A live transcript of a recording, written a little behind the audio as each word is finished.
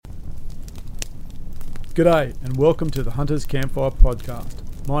G'day and welcome to the Hunters Campfire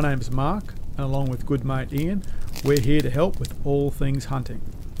Podcast. My name's Mark and along with good mate Ian, we're here to help with all things hunting.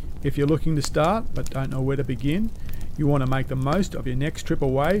 If you're looking to start but don't know where to begin, you want to make the most of your next trip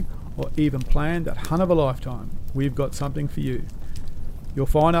away or even plan that hunt of a lifetime, we've got something for you. You'll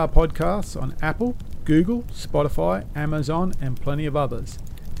find our podcasts on Apple, Google, Spotify, Amazon and plenty of others.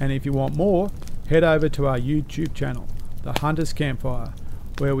 And if you want more, head over to our YouTube channel, the Hunters Campfire,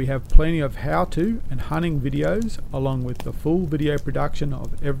 where we have plenty of how-to and hunting videos along with the full video production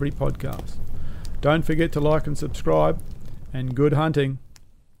of every podcast. Don't forget to like and subscribe, and good hunting.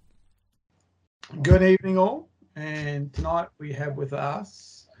 Good evening all, and tonight we have with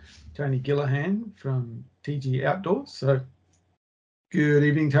us Tony Gillahan from TG Outdoors. So good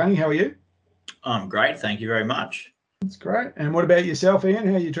evening, Tony. How are you? I'm great, thank you very much. That's great. And what about yourself, Ian?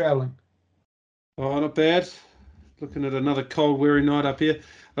 How are you travelling? Oh, not bad. Looking at another cold, weary night up here.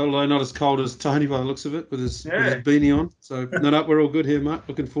 Although not as cold as Tony by the looks of it, with his beanie on. So no, we're all good here, mate.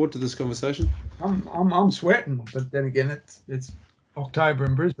 Looking forward to this conversation. I'm sweating, but then again, it's October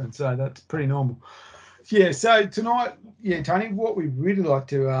in Brisbane, so that's pretty normal. Yeah. So tonight, Tony, what we'd really like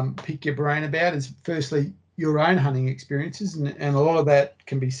to pick your brain about is firstly your own hunting experiences, and a lot of that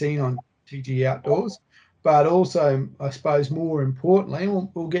can be seen on TG Outdoors, but also, I suppose, more importantly, and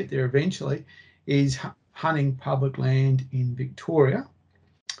we'll get there eventually, is hunting public land in Victoria,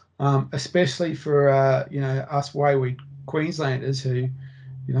 especially for us wayward Queenslanders who,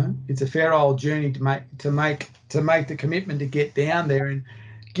 it's a fair old journey to make the commitment to get down there, and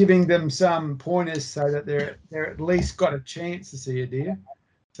giving them some pointers so that they're at least got a chance to see a deer.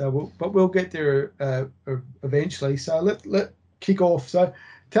 So we'll get there eventually. So let kick off. So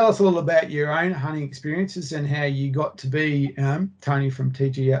tell us a little about your own hunting experiences and how you got to be Tony from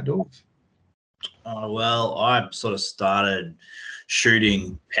TG Outdoors. Oh, well, I sort of started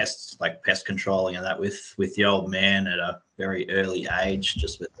shooting pests, like pest controlling and that with the old man at a very early age,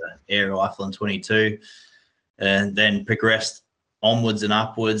 just with the air rifle and 22, and then progressed onwards and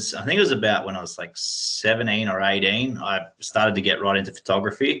upwards. I think it was about when I was like 17 or 18, I started to get right into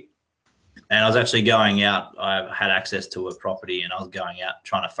photography. And I was actually going out, I had access to a property and I was going out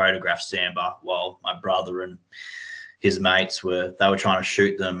trying to photograph Sambar while my brother and his mates were trying to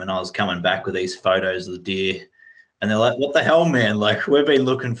shoot them, and I was coming back with these photos of the deer, and they're like, "What the hell, man? Like, we've been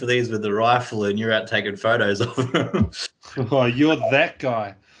looking for these with the rifle, and you're out taking photos of them." Oh, you're that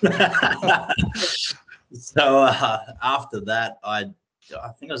guy. So after that, I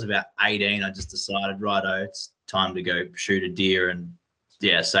think I was about 18. I just decided, righto, it's time to go shoot a deer, and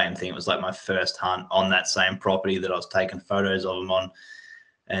yeah, same thing. It was like my first hunt on that same property that I was taking photos of them on.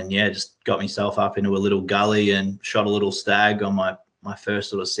 And yeah, just got myself up into a little gully and shot a little stag on my first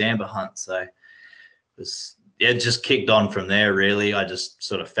sort of Sambar hunt. So it just kicked on from there, really. I just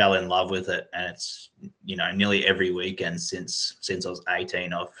sort of fell in love with it. And it's, nearly every weekend since I was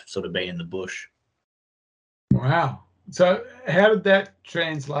 18, I've sort of been in the bush. Wow. So how did that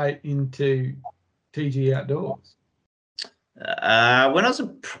translate into TG Outdoors? When I was,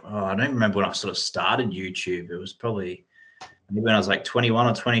 I don't remember when I sort of started YouTube. It was probably when I was like 21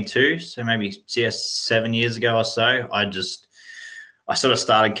 or 22, so maybe 7 years ago or so. I sort of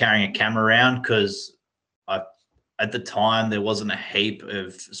started carrying a camera around because at the time there wasn't a heap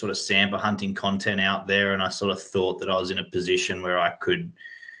of sort of Sambar hunting content out there, and I sort of thought that I was in a position where I could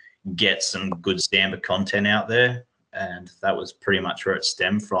get some good Sambar content out there, and that was pretty much where it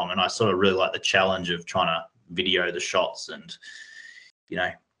stemmed from. And I sort of really like the challenge of trying to video the shots and,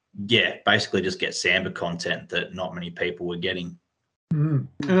 basically just get Sambar content that not many people were getting. And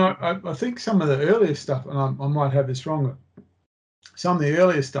I think some of the earlier stuff, and I might have this wrong, but some of the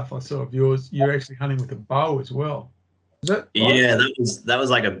earlier stuff I saw of yours, you're actually hunting with a bow as well. Is that right? Yeah, that was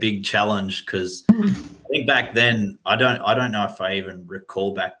like a big challenge because I think back then, I don't know if I even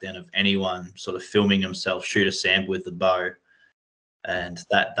recall back then of anyone sort of filming himself shoot a Sambar with the bow, and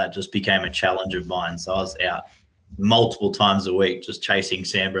that just became a challenge of mine. So I was out multiple times a week just chasing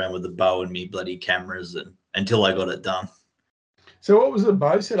Sambar around with the bow and me bloody cameras until I got it done. So what was the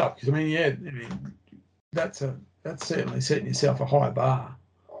bow setup? Because that's certainly setting yourself a high bar.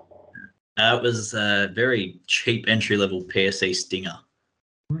 It was a very cheap entry-level PSE Stinger.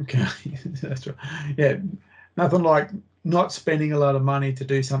 Okay, that's right. Yeah, nothing like not spending a lot of money to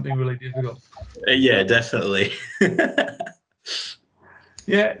do something really difficult. Yeah, definitely.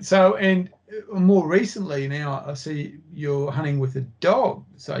 Yeah. So, and more recently now, I see you're hunting with a dog.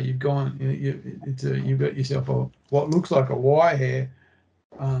 So you've gone, you've got yourself what looks like a wire hair.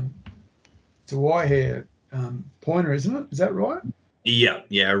 It's a wire hair pointer, isn't it? Is that right?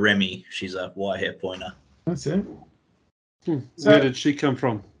 Yeah, Remy. She's a wire hair pointer. That's it. Where did she come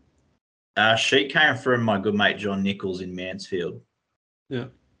from? She came from my good mate John Nichols in Mansfield. Yeah.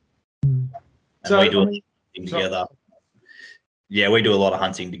 And So, we do I a lot mean, of hunting together. Yeah, we do a lot of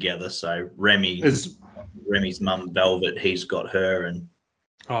hunting together. So Remy's mum Velvet, he's got her, and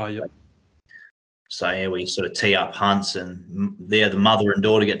so yeah, we sort of tee up hunts, and they're the mother and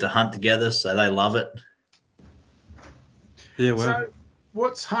daughter get to hunt together, so they love it. Yeah, well. So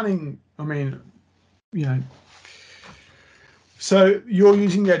what's hunting? I mean, you know, so you're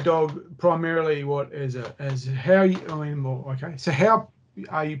using that dog primarily so how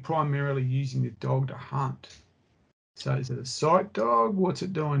are you primarily using the dog to hunt? So is it a sight dog? What's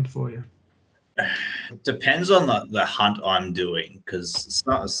it doing for you? It depends on the hunt I'm doing, because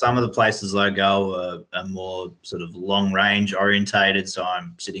some of the places I go are more sort of long range orientated. So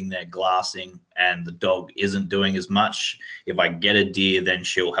I'm sitting there glassing and the dog isn't doing as much. If I get a deer, then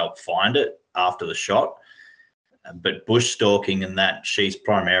she'll help find it after the shot. But bush stalking and that, she's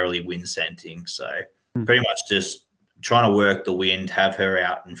primarily wind scenting. So pretty much just trying to work the wind, have her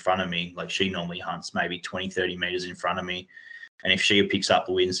out in front of me. Like she normally hunts maybe 20, 30 meters in front of me. And if she picks up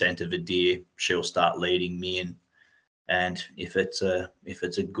the wind scent of a deer, she'll start leading me in. And if it's a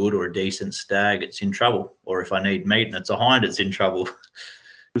good or a decent stag, it's in trouble. Or if I need meat and it's a hind, it's in trouble.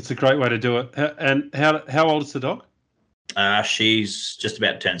 It's a great way to do it. And how old is the dog? She's just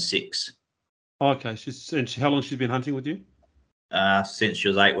about to turn 6. Oh, okay. How long she's been hunting with you? Since she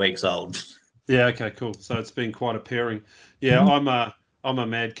was 8 weeks old. Yeah. Okay. Cool. So it's been quite a pairing. Yeah. I'm a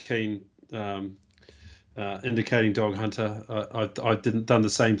mad keen indicating dog hunter. I didn't done the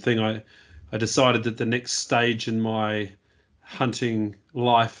same thing. I decided that the next stage in my hunting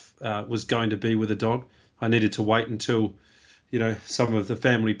life was going to be with a dog. I needed to wait until, some of the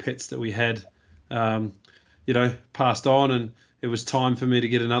family pets that we had, passed on, and it was time for me to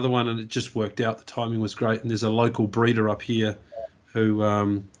get another one, and it just worked out. The timing was great, and there's a local breeder up here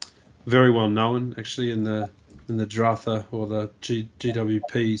who very well known actually in the Dratha or the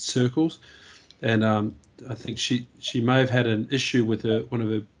GWP circles, and I think she may have had an issue with one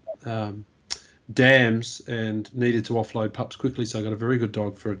of her dams and needed to offload pups quickly. So I got a very good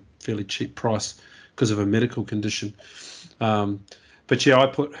dog for a fairly cheap price because of a medical condition. But yeah, I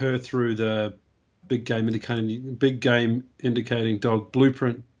put her through the big game indicating dog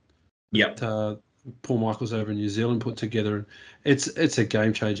blueprint. Yep. Paul Michaels over in New Zealand put together, and it's a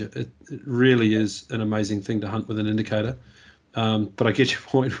game changer. It really is an amazing thing to hunt with an indicator. But I get your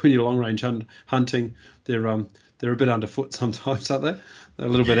point. When you're long range hunting, they're a bit underfoot sometimes, aren't they? They're a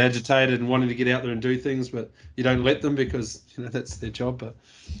little bit agitated and wanting to get out there and do things, but you don't let them because that's their job. But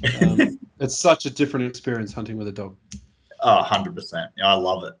it's such a different experience hunting with a dog. Oh, 100%. I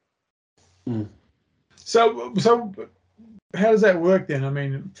love it. Mm. So how does that work then? I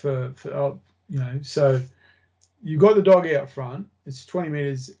mean, for so you got the dog out front. It's 20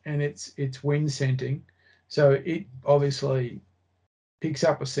 meters and it's wind scenting. So it obviously picks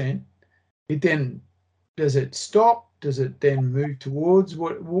up a scent. Does it stop? Does it then move towards?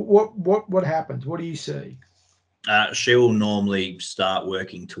 What happens? What do you see? She will normally start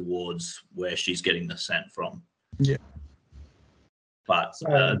working towards where she's getting the scent from. Yeah. But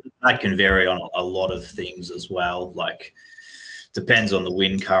that can vary on a lot of things as well. Like depends on the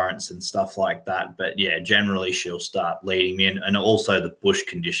wind currents and stuff like that. But yeah, generally she'll start leading me in, and also the bush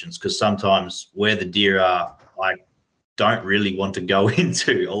conditions, because sometimes where the deer are, I don't really want to go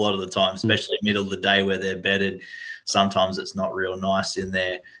into a lot of the time, especially middle of the day where they're bedded. Sometimes it's not real nice in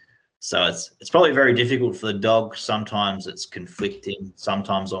there. So it's probably very difficult for the dog. Sometimes it's conflicting.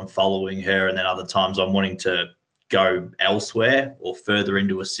 Sometimes I'm following her, and then other times I'm wanting to go elsewhere or further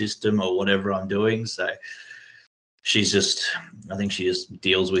into a system or whatever I'm doing. So I think she just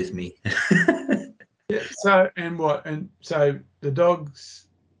deals with me. Yeah. So the dog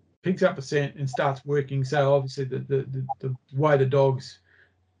picks up a scent and starts working. So obviously the way the dog's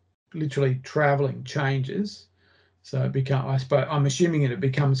literally traveling changes. So I'm assuming it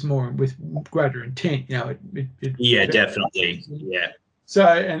becomes more with greater intent. Yeah, definitely. Yeah. So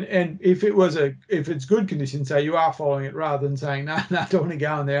and if it's good conditions, so you are following it rather than saying no, I don't want to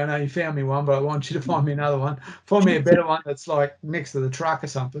go in there. I know you found me one, but I want you to find me another one. Find me a better one that's like next to the truck or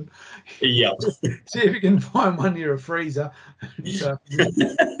something. Yeah. See if you can find one near a freezer. So dip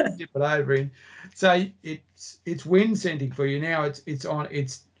it over in. So it's wind scenting for you now.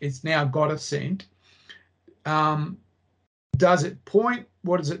 It's now got a scent. Does it point?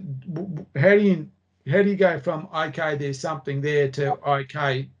 What is it? How do you go from okay, there's something there to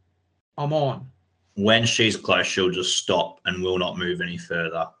okay, I'm on? When she's close, she'll just stop and will not move any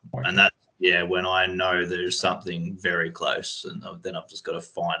further. Okay. And that's when I know there's something very close, and then I've just got to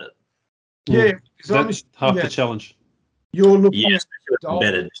find it. Yeah, that's half the challenge. You're looking. Yeah, dog.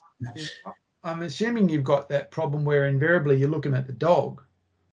 Bedded. I'm assuming you've got that problem where invariably you're looking at the dog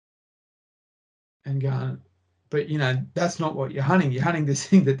and going, but that's not what you're hunting. You're hunting this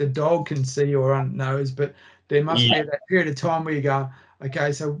thing that the dog can see or knows, but there must be that period of time where you go,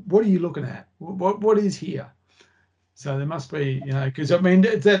 okay, so what are you looking at? What is here? So there must be, because I mean,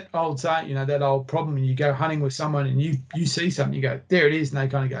 it's that old saying, that old problem. You go hunting with someone and you see something, you go, there it is, and they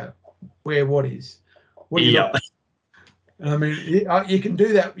kind of go, where? What is? What are you looking at? I mean, you can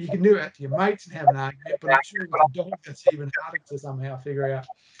do that. You can do it to your mates and have an argument, but I'm sure with a dog that's even harder to somehow figure out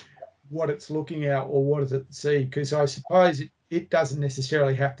what it's looking at or what does it see. Because I suppose it doesn't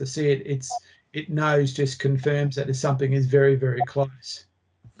necessarily have to see it. It knows, just confirms that something is very, very close.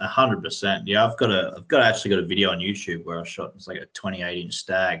 100%. Yeah, I've actually got a video on YouTube where I shot, it's like a 28-inch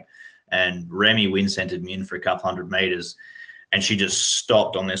stag, and Remy wind centered me in for a couple 100 meters, and she just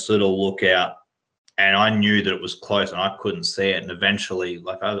stopped on this little lookout, and I knew that it was close and I couldn't see it. And eventually,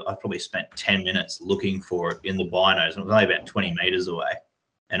 like I probably spent 10 minutes looking for it in the binos, and it was only about 20 meters away,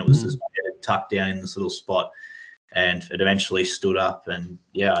 and it was just tucked down in this little spot, and it eventually stood up, and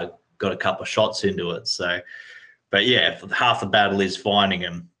I got a couple of shots into it. So, but yeah, half the battle is finding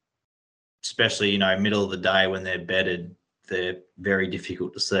them, especially, middle of the day when they're bedded. They're very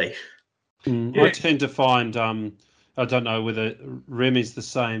difficult to see. I tend to find, I don't know whether Remy's the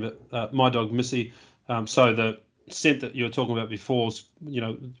same, but my dog Missy, so the scent that you were talking about before,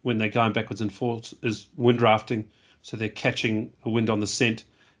 when they're going backwards and forwards, is wind drafting. So they're catching a wind on the scent.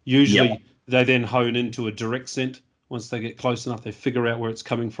 Usually they then hone into a direct scent. Once they get close enough, they figure out where it's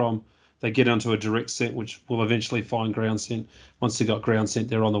coming from. They get onto a direct scent, which will eventually find ground scent. Once they've got ground scent,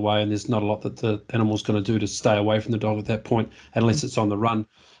 they're on the way, and there's not a lot that the animal's going to do to stay away from the dog at that point, unless it's on the run.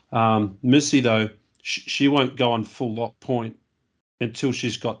 Missy, though, she won't go on full lock point until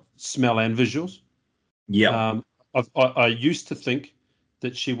she's got smell and visuals. Yeah. I used to think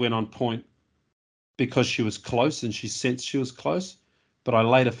that she went on point because she was close and she sensed she was close, but I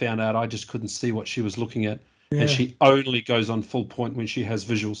later found out I just couldn't see what she was looking at. And she only goes on full point when she has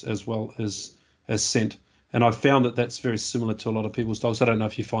visuals as well as scent. And I've found that that's very similar to a lot of people's dogs. I don't know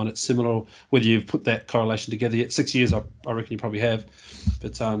if you find it similar or whether you've put that correlation together yet. 6 years, I reckon you probably have.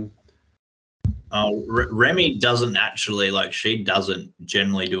 But Remy doesn't actually, she doesn't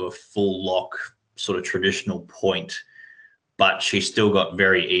generally do a full lock sort of traditional point, but she's still got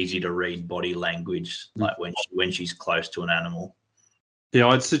very easy to read body language, like when she's close to an animal. Yeah,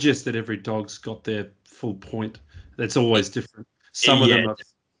 I'd suggest that every dog's got their full point. That's always different. Some of them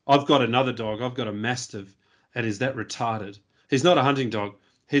I've got another dog. I've got a Mastiff, and is that retarded? He's not a hunting dog.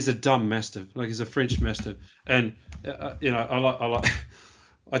 He's a dumb Mastiff. He's a French Mastiff. And I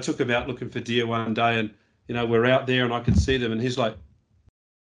took him out looking for deer one day, and we're out there, and I could see them, and he's like,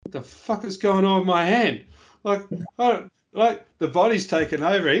 "What the fuck is going on with my hand?" The body's taken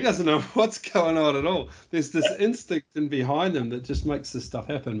over. He doesn't know what's going on at all. There's this instinct in behind them that just makes this stuff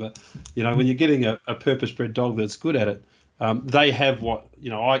happen. But, when you're getting a purpose-bred dog that's good at it, they have what,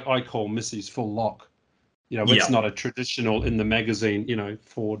 I call Missy's full lock. It's not a traditional in the magazine,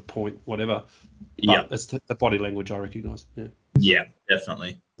 forward point, whatever. But it's the body language I recognise. Yeah,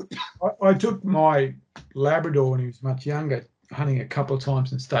 definitely. I took my Labrador when he was much younger, hunting a couple of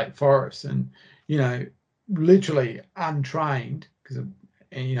times in state forests, and, literally untrained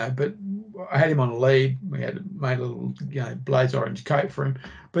but I had him on a lead. We had made a little blaze orange coat for him,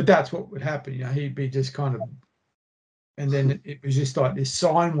 but that's what would happen. He'd be just kind of, and then it was just like this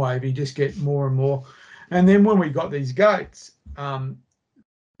sine wave. He'd just get more and more, and then when we got these goats,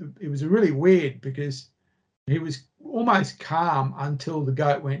 it was really weird because he was almost calm until the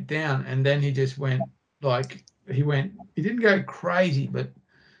goat went down, and then he just went he didn't go crazy, but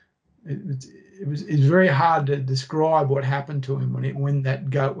it was very hard to describe what happened to him when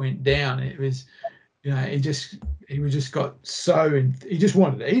that goat went down. It was, he just got so, he just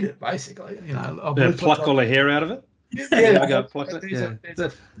wanted to eat it basically. Pluck all the hair out of it. I got a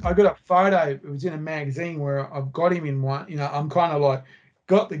photo. It was in a magazine where I've got him in one. I'm kind of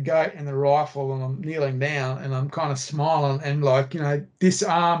got the goat and the rifle, and I'm kneeling down, and I'm kind of smiling, and this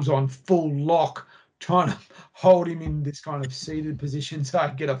arm's on full lock, trying to hold him in this kind of seated position so I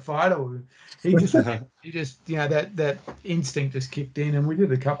could get a photo of him. He just that instinct just kicked in, and we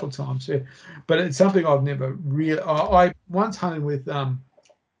did it a couple of times. Yeah. But it's something I've never really. I once hunted with Tim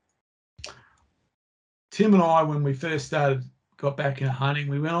and I when we first got back into hunting.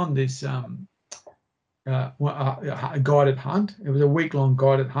 We went on this a guided hunt. It was a week-long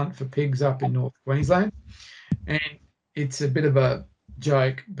guided hunt for pigs up in North Queensland, and it's a bit of a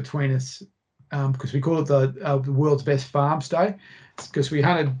joke between us because we call it the world's best farm stay, because we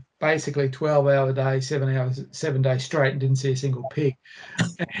hunted basically 12-hour day, 7 days straight, and didn't see a single pig.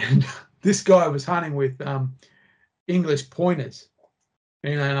 And this guy was hunting with English pointers,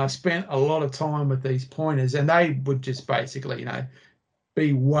 and I spent a lot of time with these pointers, and they would just basically,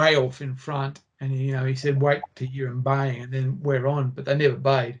 be way off in front. And he said, wait to hear them baying, and then we're on. But they never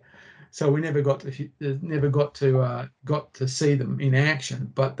bayed, so we never got to see them in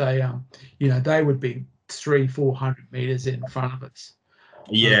action. But they they would be 300-400 meters in front of us.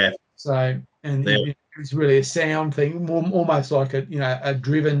 Yeah. It was really a sound thing, almost like a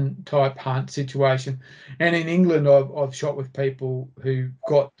driven type hunt situation. And in England, I've shot with people who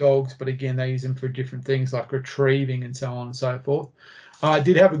got dogs, but again, they use them for different things like retrieving and so on and so forth. I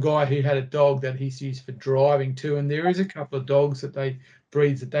did have a guy who had a dog that he's used for driving too, and there is a couple of dogs that they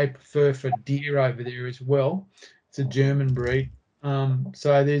breeds that they prefer for deer over there as well. It's a German breed.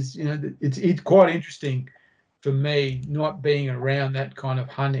 So there's it's quite interesting for me not being around that kind of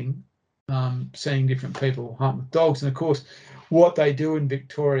hunting. Seeing different people hunt with dogs, and of course what they do in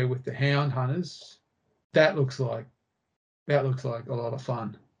Victoria with the hound hunters, that looks like a lot of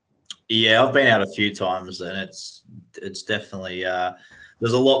fun. Yeah, I've been out a few times, and it's definitely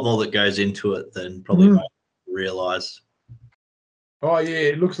there's a lot more that goes into it than probably most realise. Oh yeah,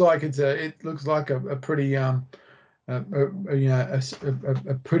 it looks like a pretty a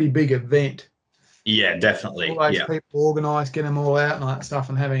pretty big event. Yeah, definitely. All those people organised, get them all out and all that stuff,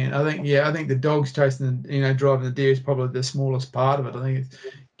 and having it. I think the dogs chasing, driving the deer is probably the smallest part of it. I think it's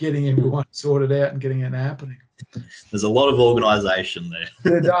getting everyone sorted out and getting it happening. There's a lot of organisation there.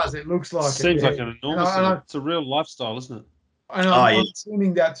 It does. It looks like seems like an enormous. It's a real lifestyle, isn't it? And I'm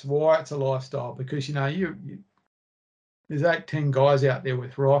assuming that's why it's a lifestyle, because there's 8-10 guys out there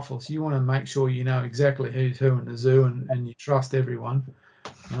with rifles. You want to make sure you know exactly who's who in the zoo, and you trust everyone.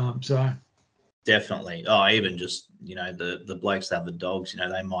 So. Definitely. Oh, even just, the blokes that have the dogs,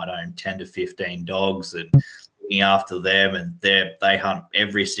 they might own 10 to 15 dogs, and looking after them, and they hunt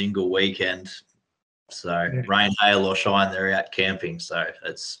every single weekend. So rain, hail or shine, they're out camping. So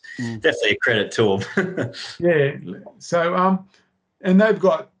it's definitely a credit to them. Yeah. So, and they've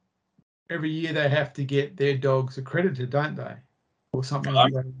got, every year they have to get their dogs accredited, don't they? Or something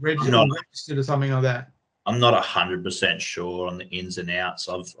like that. Registered or something like that. I'm not 100% sure on the ins and outs.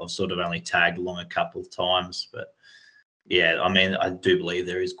 I've sort of only tagged along a couple of times, but yeah, I mean, I do believe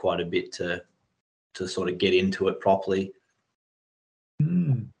there is quite a bit to sort of get into it properly.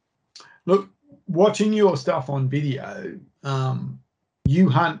 Look, watching your stuff on video, you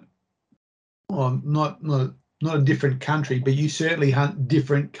hunt, well, not a different country, but you certainly hunt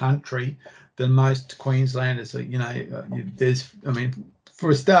different country than most Queenslanders. So, for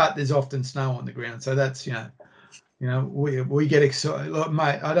a start, there's often snow on the ground, so that's we get excited. Look,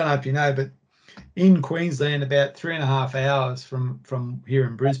 mate, I don't know if you know, but in Queensland, about 3.5 hours from here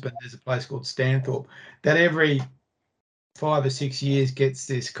in Brisbane, there's a place called Stanthorpe that every 5 or 6 years gets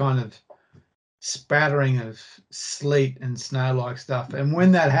this kind of spattering of sleet and snow-like stuff. And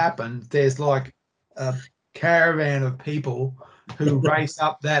when that happens, there's like a caravan of people who race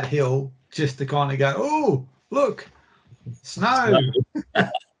up that hill just to kind of go, oh, look, snow.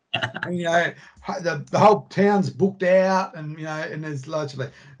 And, the whole town's booked out, and and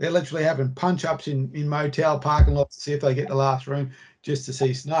they're literally having punch-ups in motel parking lots to see if they get the last room just to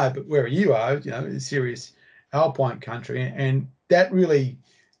see snow. But where you are, it's serious Alpine country, and that really,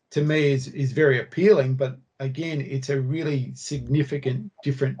 to me, is very appealing. But again, it's a really significant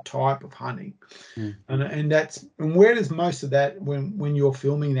different type of hunting. And where does most of that, when you're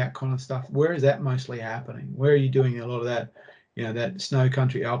filming that kind of stuff, where is that mostly happening? Where are you doing a lot of that, that snow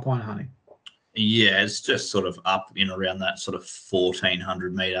country Alpine hunting? Yeah, it's just sort of up in around that sort of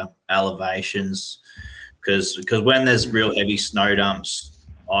 1,400 meter elevations, because when there's real heavy snow dumps,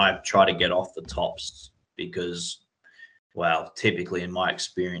 I try to get off the tops, because, well, typically in my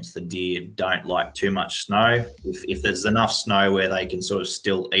experience, the deer don't like too much snow. If there's enough snow where they can sort of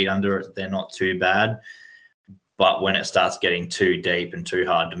still eat under it, they're not too bad. But when it starts getting too deep and too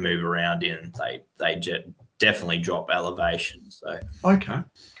hard to move around in, they definitely drop elevation. So okay,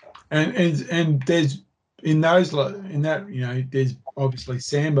 and there's there's obviously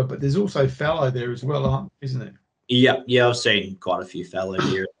Sambar, but there's also fallow there as well, isn't it? Yeah, I've seen quite a few fallow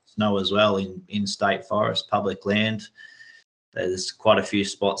deer snow as well in state forest, public land. There's quite a few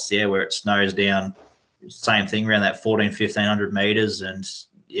spots there where it snows down, same thing, around that 1,500 meters, and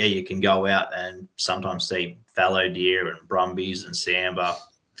yeah, you can go out and sometimes see fallow deer and brumbies and sambar,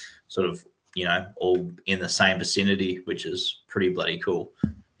 sort of, all in the same vicinity, which is pretty bloody cool.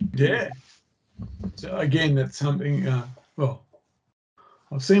 Yeah. So again, that's something. Well,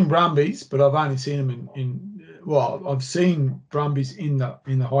 I've seen brumbies, but I've only seen them I've seen brumbies in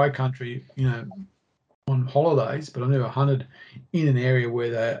the high country, on holidays, but I've never hunted in an area where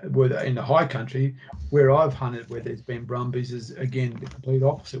they're in the high country. Where I've hunted, where there's been brumbies, is again the complete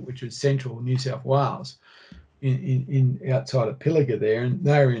opposite, which is central New South Wales, in outside of Pilliga there, and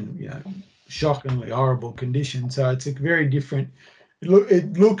they're in shockingly horrible condition. So it's a very different.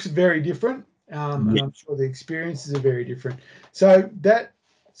 It looks very different, and I'm sure the experiences are very different. So that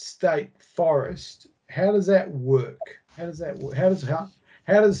state forest, how does that work? How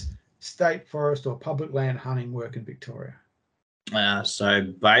does state forest or public land hunting work in Victoria?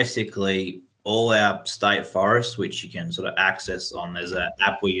 So basically, all our state forests, which you can sort of access on, there's an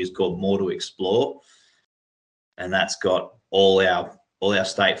app we use called More to Explore, and that's got all our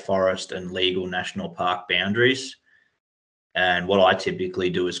state forest and legal national park boundaries. And what I typically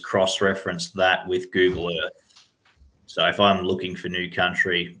do is cross-reference that with Google Earth. So if I'm looking for new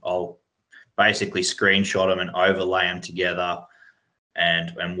country, I'll basically screenshot them and overlay them together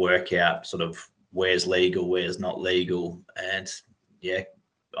and work out sort of where's legal, where's not legal. And yeah,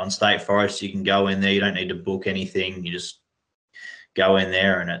 on state forests, you can go in there. You don't need to book anything. You just go in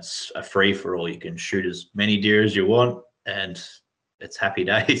there and it's a free for all. You can shoot as many deer as you want and it's happy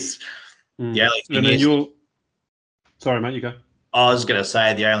days. The only thing is, sorry, mate, you go. I was going to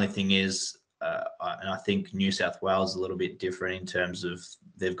say the only thing is, and I think New South Wales is a little bit different in terms of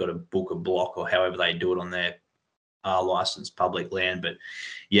they've got to book a block or however they do it on their licensed public land. But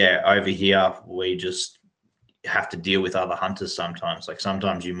yeah, over here we just have to deal with other hunters sometimes. Like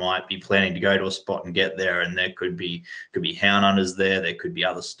sometimes you might be planning to go to a spot and get there, and there could be hound hunters there could be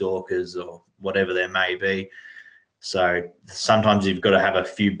other stalkers or whatever there may be. So sometimes you've got to have a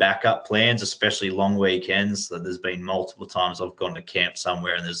few backup plans, especially long weekends. So there's been multiple times I've gone to camp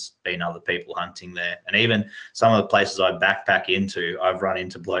somewhere and there's been other people hunting there. And even some of the places I backpack into, I've run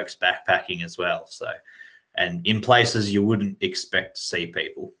into blokes backpacking as well. So, and in places you wouldn't expect to see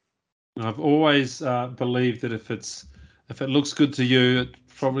people. I've always believed that if it looks good to you, it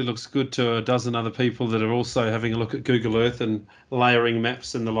probably looks good to a dozen other people that are also having a look at Google Earth and layering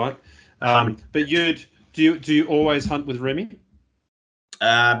maps and the like. But do you always hunt with Remy?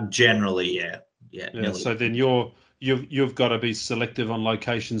 Generally, yeah. So then you've got to be selective on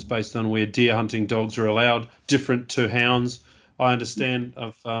locations based on where deer hunting dogs are allowed, different to hounds. I understand.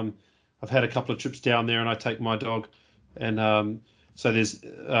 I've had a couple of trips down there, and I take my dog, and so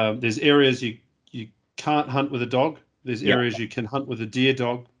there's areas you can't hunt with a dog. There's areas you can hunt with a deer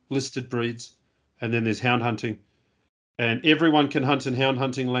dog, listed breeds, and then there's hound hunting, and everyone can hunt in hound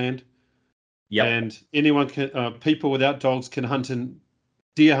hunting land. Yep. And anyone can, people without dogs can hunt in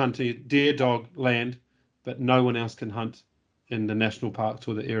deer dog land, but no one else can hunt in the national parks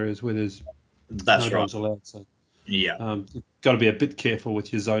or the areas where there's dogs allowed. So you've got to be a bit careful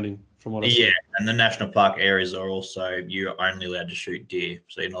with your zoning, from what I see. Yeah, and the national park areas are also, you're only allowed to shoot deer,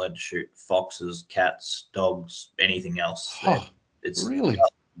 so you're not allowed to shoot foxes, cats, dogs, anything else. It's really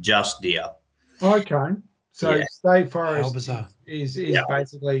just deer. Okay, so state forest is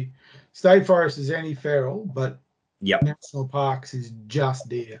basically. State forest is any feral, but national parks is just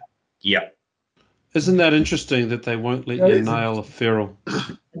deer. Yep. Isn't that interesting that they won't let you nail a feral?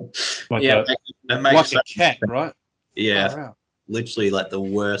 Like a cat, right? Yeah. Oh, wow. Literally like the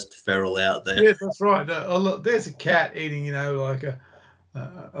worst feral out there. Yeah, that's right. Look, there's a cat eating, like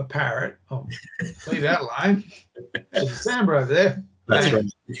a parrot. Oh, leave that alone. There's a Sambar over there. That's right.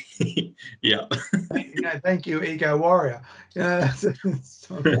 Yeah. Thank you, Eco Warrior.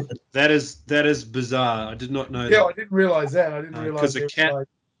 That is bizarre. I did not know that. Yeah, I didn't realise that. I didn't realise because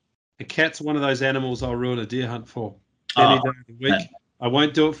a cat's one of those animals I'll ruin a deer hunt for any day of the week. Man. I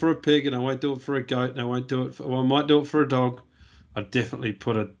won't do it for a pig, and I won't do it for a goat, and I won't do it for. Well, I might do it for a dog. I'd definitely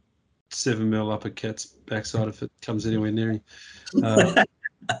put a 7mm up a cat's backside if it comes anywhere near me.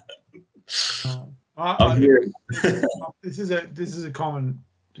 This is a common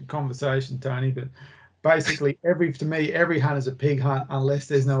conversation, Tony. But basically, every hunt is a pig hunt unless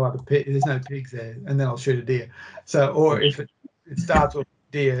there's no pigs there, and then I'll shoot a deer. So, or if it starts with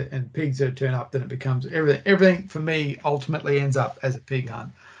deer and pigs that turn up, then it becomes everything. Everything for me ultimately ends up as a pig hunt.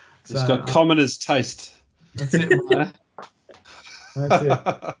 So, it's got common as taste. That's it. Right? That's it.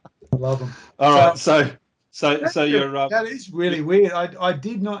 I love them. All right, so you're that is really weird. I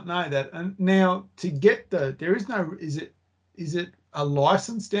did not know that. And now to get there is no, is it a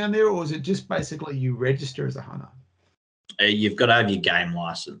license down there, or is it just basically you register as a hunter? You've got to have your game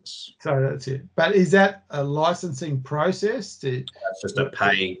license. So that's it. But is that a licensing process? That's just a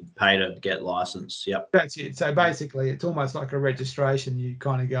pay to get license. Yep. That's it. So basically, it's almost like a registration. You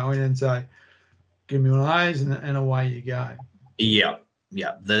kind of go in and say, "Give me one of those," and away you go. Yeah.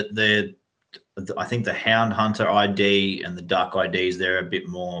 I think the hound hunter ID and the duck IDs, they're a bit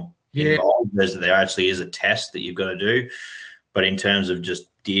more Yeah. involved. There actually is a test that you've got to do. But in terms of just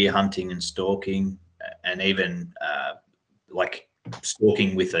deer hunting and stalking, and even like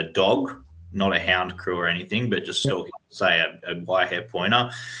stalking with a dog, not a hound crew or anything, but just stalking, say, a wire-hair pointer,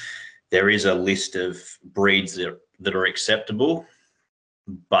 there is a list of breeds that are acceptable,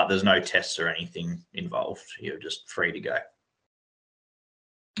 but there's no tests or anything involved. You're just free to go.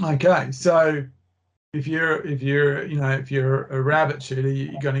 Okay, so if you're a rabbit shooter,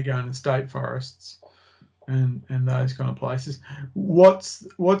 you're going to go in the state forests and those kind of places. What's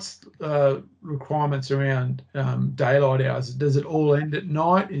requirements around daylight hours? Does it all end at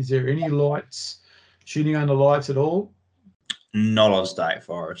night? Is there any lights, shooting under lights at all? Not on state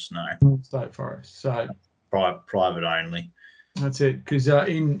forests, no. State forest, so private only. That's it. Because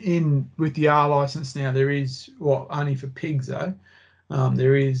in with the R license now, there is only for pigs though.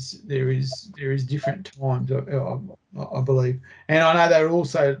 There is different times, I believe, and I know they're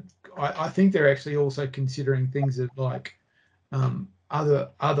also. I think they're actually also considering things that like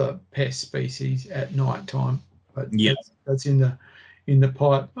other pest species at night time. But that's in the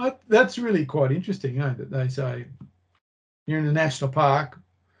pipe. But that's really quite interesting, that they say you're in a national park,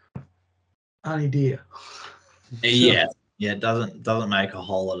 only deer. Yeah, it doesn't make a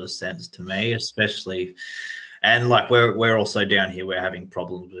whole lot of sense to me, especially. And like we're also down here, we're having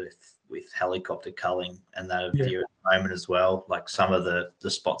problems with helicopter culling and that of deer at the moment as well. Like some of the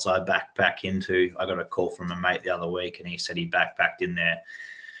spots I backpack into, I got a call from a mate the other week, and he said he backpacked in there,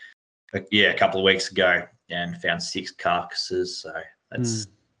 a couple of weeks ago, and found 6 carcasses. So that's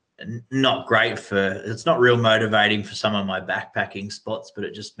not great it's not real motivating for some of my backpacking spots, but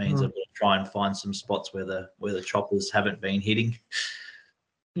it just means I've got to try and find some spots where the choppers haven't been hitting.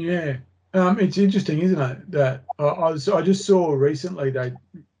 Yeah. It's interesting, isn't it? That I just saw recently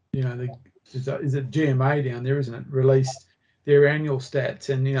is it GMA down there, isn't it? Released their annual stats,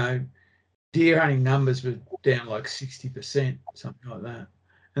 and deer hunting numbers were down like 60%, something like that.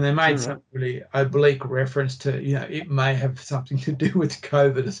 And they made some really oblique reference to, it may have something to do with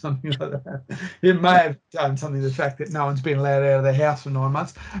COVID or something like that. It may have done something to the fact that no one's been allowed out of their house for 9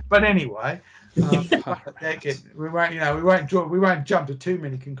 months. But anyway, we won't jump to too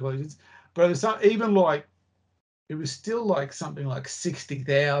many conclusions. But it was still like something like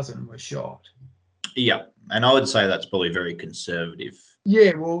 60,000 were shot. Yeah, and I would say that's probably very conservative.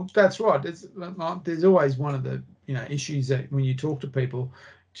 Yeah, well, that's right. There's always one of the issues that when you talk to people,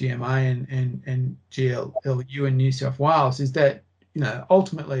 GMA and GLU in New South Wales, is that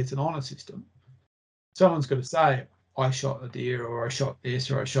ultimately it's an honour system. Someone's got to say, I shot a deer, or I shot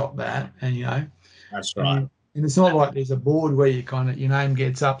this, or I shot that, and that's right. And it's not like there's a board where your name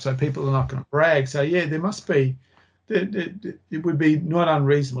gets up, so people are not going to brag. So there must be. It would be not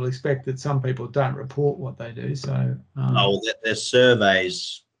unreasonable to expect that some people don't report what they do. So their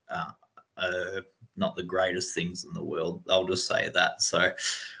surveys are not the greatest things in the world. I'll just say that. So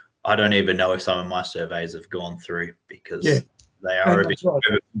I don't even know if some of my surveys have gone through, because they are a bit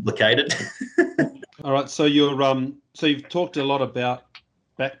complicated. All right. So you've talked a lot about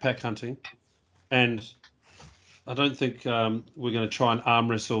backpack hunting, and I don't think we're going to try and arm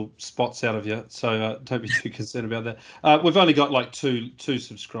wrestle spots out of you, so don't be too concerned about that. We've only got like two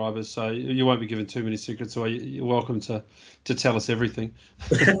subscribers, so you won't be given too many secrets away. You're welcome to tell us everything.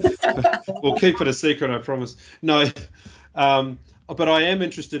 We'll keep it a secret, I promise. No, but I am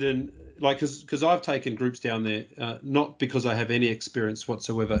interested in, because I've taken groups down there, not because I have any experience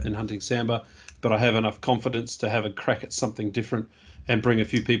whatsoever in hunting sambar, but I have enough confidence to have a crack at something different and bring a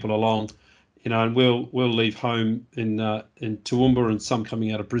few people along. And we'll leave home in Toowoomba, and some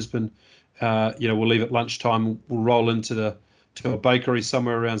coming out of Brisbane. We'll leave at lunchtime. We'll roll into a bakery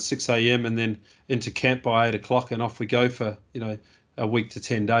somewhere around 6 a.m. and then into camp by 8 o'clock, and off we go for a week to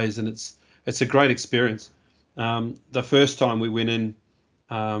 10 days. And it's a great experience. The first time we went in,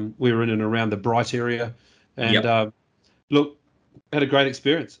 we were in and around the Bright area, and had a great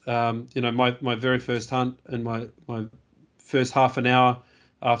experience. My very first hunt, and my first half an hour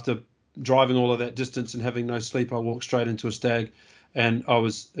after driving all of that distance and having no sleep, I walked straight into a stag, and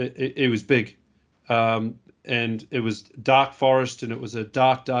it was big, and it was dark forest, and it was a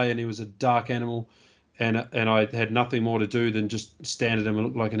dark day, and he was a dark animal, and I had nothing more to do than just stand at him and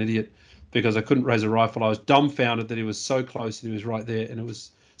look like an idiot, because I couldn't raise a rifle. I was dumbfounded that he was so close and he was right there, and it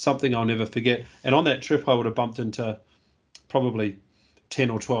was something I'll never forget. And on that trip, I would have bumped into probably 10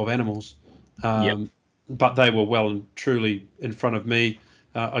 or 12 animals, but they were well and truly in front of me.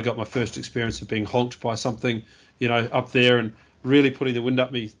 I got my first experience of being honked by something, up there, and really putting the wind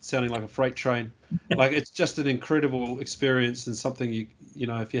up me, sounding like a freight train. Like, it's just an incredible experience, and something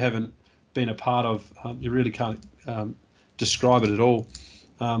if you haven't been a part of, you really can't describe it at all.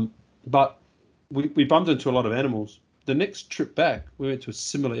 But we bumped into a lot of animals. The next trip back, we went to a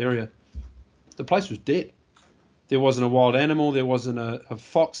similar area. The place was dead. There wasn't a wild animal. There wasn't a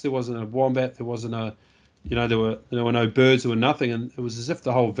fox. There wasn't a wombat. There wasn't there were no birds. There were nothing. And it was as if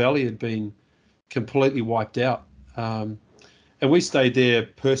the whole valley had been completely wiped out. And we stayed there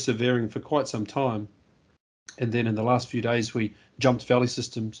persevering for quite some time. And then in the last few days, we jumped valley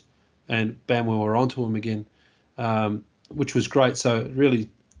systems and bam, we were onto them again, which was great. So really,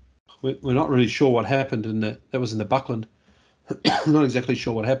 we're not really sure what happened that was in the Buckland. Not exactly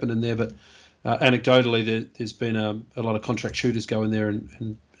sure what happened in there, but anecdotally, there's been a lot of contract shooters go in there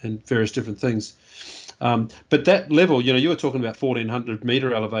and various different things. But that level, you were talking about 1,400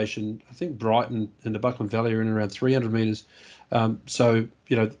 metre elevation. I think Brighton and the Buckland Valley are in around 300 metres. So,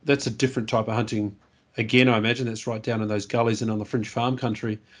 that's a different type of hunting. Again, I imagine that's right down in those gullies and on the fringe farm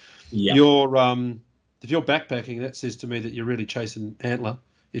country. Yeah. If you're backpacking, that says to me that you're really chasing antler.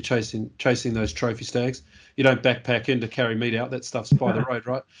 You're chasing those trophy stags. You don't backpack in to carry meat out. That stuff's by the road,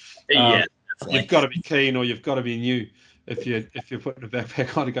 right? Yeah. You've got to be keen, or you've got to be new if you're putting a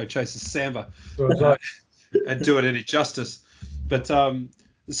backpack on to go chase a sambar and do it any justice. But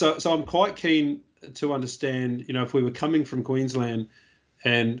so I'm quite keen to understand. If we were coming from Queensland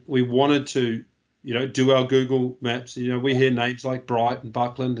and we wanted to, do our Google Maps. We hear names like Bright and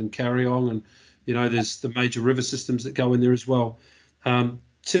Buckland and Carryong, and there's the major river systems that go in there as well.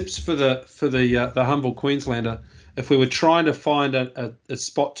 Tips for the humble Queenslander, if we were trying to find a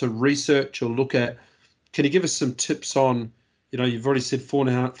spot to research or look at, can you give us some tips on, you've already said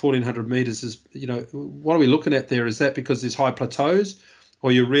 1,400 metres is, what are we looking at there? Is that because there's high plateaus,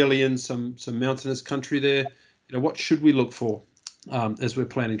 or you're really in some mountainous country there? What should we look for as we're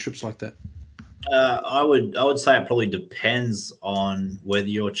planning trips like that? I would say it probably depends on whether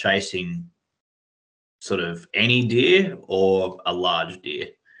you're chasing sort of any deer or a large deer.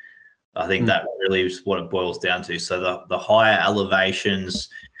 I think that really is what it boils down to. So the higher elevations,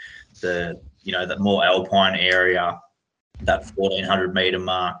 the more alpine area, that 1,400 metre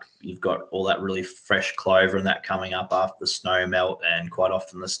mark, you've got all that really fresh clover and that coming up after the snow melt, and quite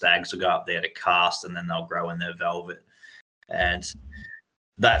often the stags will go up there to cast and then they'll grow in their velvet. And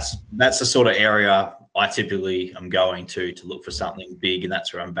that's the sort of area I typically am going to look for something big, and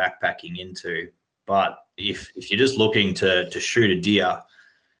that's where I'm backpacking into. But if you're just looking to shoot a deer,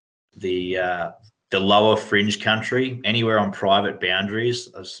 the lower fringe country, anywhere on private boundaries,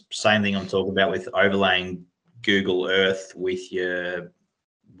 same thing I'm talking about with overlaying Google Earth with the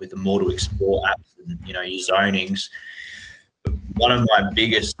More to Explore apps and your zonings. One of my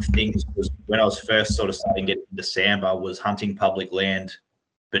biggest things was when I was first sort of starting to get into Sambar was hunting public land,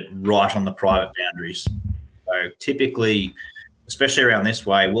 but right on the private boundaries. So typically, especially around this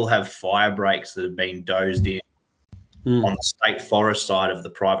way, we'll have fire breaks that have been dozed in on the state forest side of the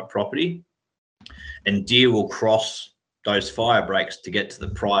private property, and deer will cross those fire breaks to get to the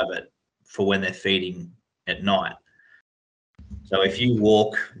private for when they're feeding at night. So if you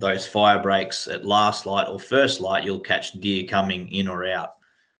walk those fire breaks at last light or first light, you'll catch deer coming in or out.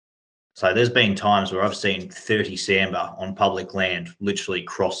 So there's been times where I've seen 30 sambar on public land literally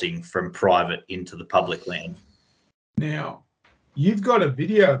crossing from private into the public land. Now, you've got a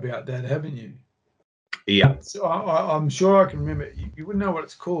video about that, haven't you? Yeah. So I'm sure I can remember. You wouldn't know what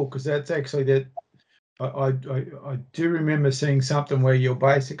it's called, because that's actually that. I do remember seeing something where you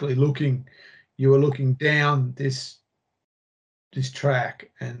were looking down this track,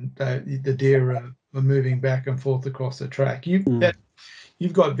 and the deer are moving back and forth across the track.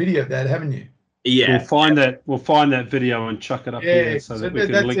 You've got video of that, haven't you? Yeah. We'll find that video and chuck it up here so that we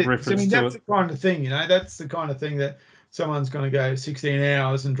can link reference to it. That's the kind of thing, that's the kind of thing that someone's going to go 16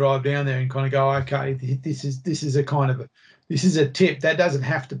 hours and drive down there and kind of go, okay, this is a tip. That doesn't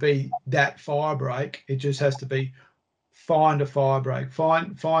have to be that fire break. It just has to be find a fire break,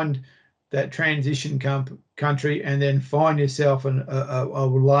 find that transition country, and then find yourself a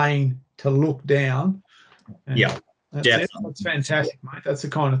lane to look down. Yeah. That's fantastic, mate. That's the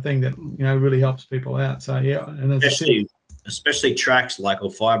kind of thing that really helps people out. So yeah, and especially tracks or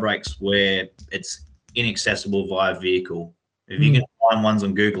fire breaks where it's inaccessible via vehicle. If you can find ones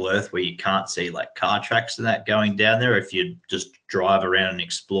on Google Earth where you can't see car tracks and that going down there, if you just drive around and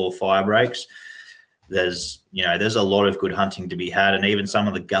explore fire breaks, there's a lot of good hunting to be had. And even some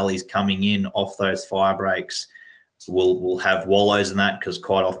of the gullies coming in off those fire breaks will have wallows in that, because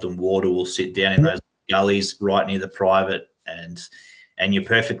quite often water will sit down in those gullies right near the private, and you're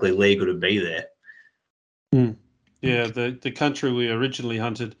perfectly legal to be there. Yeah, the country we originally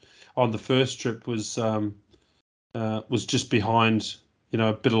hunted on the first trip was just behind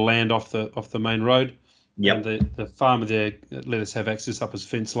a bit of land off the main road. Yep. And the farmer there let us have access up his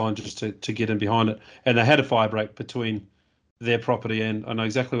fence line just to get in behind it. And they had a fire break between their property and I know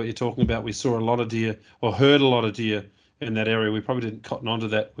exactly what you're talking about. We saw a lot of deer or heard a lot of deer in that area. We probably didn't cotton onto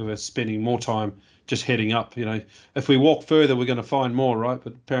that. We were spending more time just heading up. If we walk further, we're going to find more, right?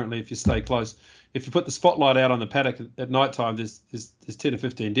 But apparently if you stay close, if you put the spotlight out on the paddock at night time, there's 10 or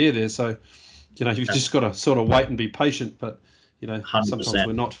 15 deer there. So, you've just got to sort of wait and be patient. But, 100%. sometimes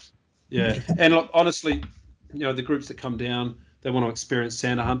we're not. Yeah. And look, honestly, the groups that come down, they want to experience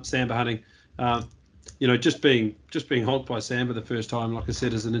Sambar hunting. Just being honked by Sambar the first time, like I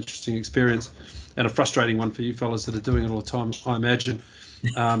said, is an interesting experience and a frustrating one for you fellas that are doing it all the time, I imagine.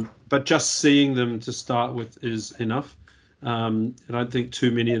 But just seeing them to start with is enough. I don't think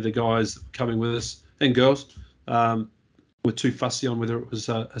too many of the guys coming with us and girls were too fussy on whether it was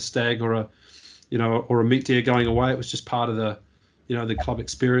a stag or a meat deer going away. It was just part of the club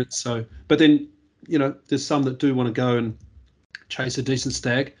experience. So, but then, there's some that do want to go and chase a decent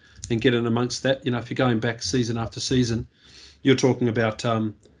stag and get in amongst that. If you're going back season after season, you're talking about,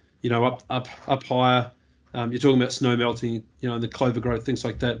 up higher. You're talking about snow melting, and the clover growth, things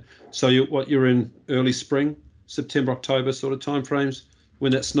like that. So you're in early spring, September, October sort of timeframes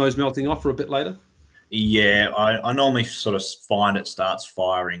when that snow's melting off, or a bit later? Yeah, I normally sort of find it starts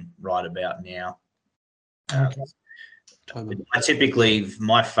firing right about now. Okay.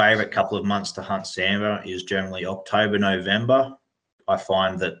 My favourite couple of months to hunt Sambar is generally October, November. I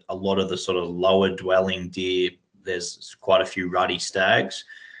find that a lot of the sort of lower dwelling deer, there's quite a few ruddy stags.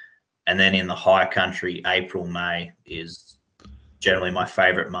 And then in the high country, April, May is generally my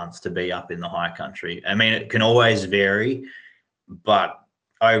favourite months to be up in the high country. I mean, it can always vary, but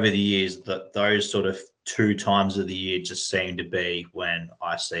over the years, those sort of 2 times of the year just seem to be when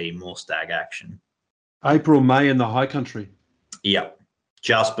I see more stag action. April, May in the high country. Yeah,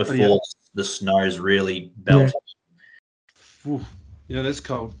 just before the snow's really belted. Yeah. Yeah, that's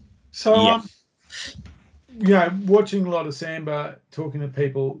cold. So, watching a lot of Sambar, talking to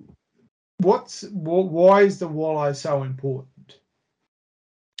people, why is the walleye so important?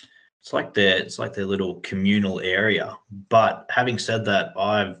 It's like their little communal area. But having said that,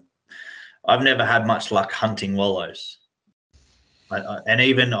 I've never had much luck hunting wallows. I'm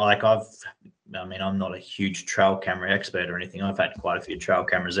not a huge trail camera expert or anything. I've had quite a few trail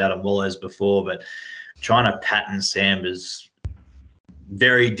cameras out on wallows before, but trying to pattern Sambar's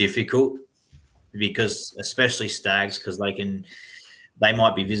very difficult, because especially stags, because they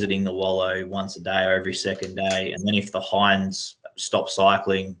might be visiting the wallow once a day or every second day, and then if the hinds stop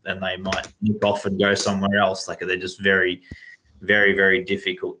cycling, then they might nip off and go somewhere else. They're just very, very, very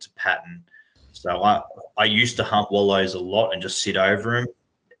difficult to pattern. So I used to hunt wallows a lot and just sit over them,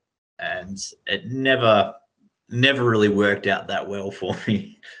 and it never really worked out that well for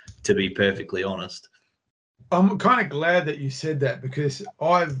me, to be perfectly honest. I'm kind of glad that you said that, because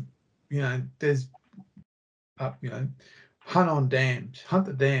there's hunt the dams.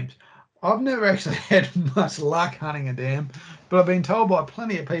 I've never actually had much luck hunting a dam, but I've been told by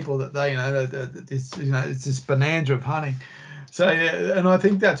plenty of people that it's this bonanza of hunting. So, and I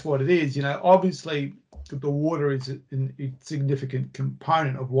think that's what it is. Obviously the water is a significant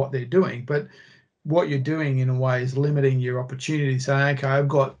component of what they're doing, but what you're doing in a way is limiting your opportunity. Saying, okay, I've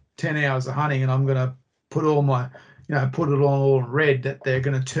got 10 hours of hunting and I'm going to put all my, put it all in red, that they're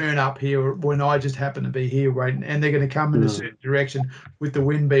going to turn up here when I just happen to be here waiting, and they're going to come in a certain direction with the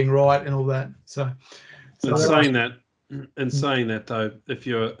wind being right and all that. So saying that though, if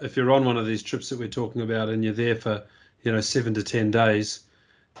you're on one of these trips that we're talking about and you're there for 7 to 10 days,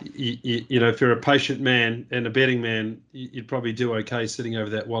 if you're a patient man and a betting man, you'd probably do okay sitting over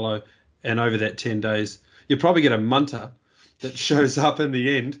that wallow, and over that 10 days, you'll probably get a munter that shows up in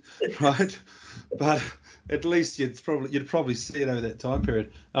the end, right? But at least you'd probably see it over that time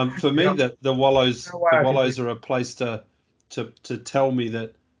period. For me, the wallows are a place to tell me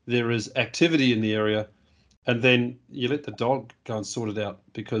that there is activity in the area, and then you let the dog go and sort it out,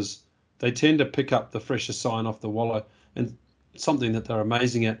 because they tend to pick up the fresher sign off the wallow, and something that they're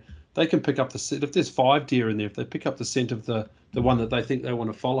amazing at. They can pick up the scent. If there's 5 deer in there, if they pick up the scent of the one that they think they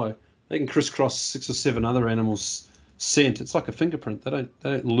want to follow, they can crisscross 6 or 7 other animals' scent. It's like a fingerprint. They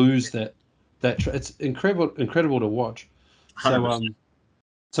don't lose that. It's incredible to watch. 100%.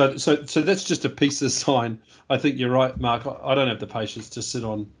 So that's just a piece of sign. I think you're right, Mark. I don't have the patience to sit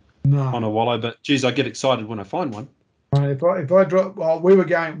on a wallow, but geez, I get excited when I find one. If I drop, we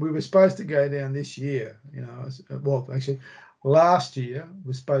were supposed to go down this year. Actually, last year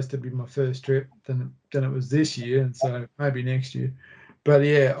was supposed to be my first trip. Then it was this year, and so maybe next year. But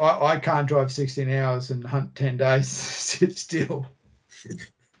yeah, I can't drive 16 hours and hunt 10 days, sit still.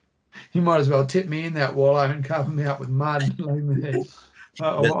 You might as well tip me in that wallow and cover me up with mud and leave me there.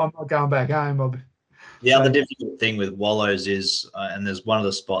 I'm not going back home, Bob. The other difficult thing with wallows is, and there's one of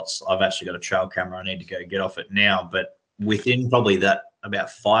the spots, I've actually got a trail camera, I need to go get off it now, but within probably that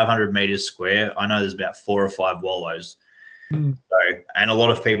about 500 meters square, I know there's about 4 or 5 wallows. So, and a lot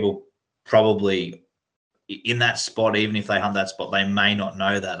of people probably in that spot, even if they hunt that spot, they may not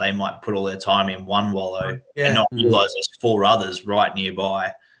know that. They might put all their time in one wallow and not realize there's 4 others right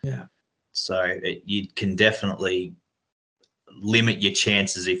nearby. Yeah. So you can definitely limit your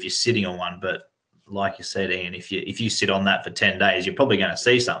chances if you're sitting on one, but like you said, Ian, if you sit on that for 10 days, you're probably going to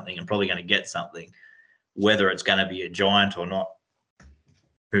see something and probably going to get something. Whether it's going to be a giant or not,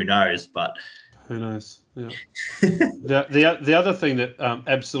 who knows? But who knows? Yeah. the other thing that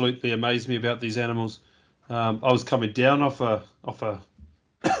absolutely amazed me about these animals, I was coming down off a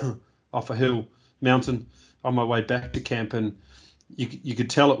off a hill mountain on my way back to camp, and you could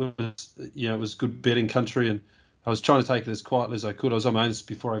tell it was it was good bedding country, and I was trying to take it as quietly as I could. I was on my own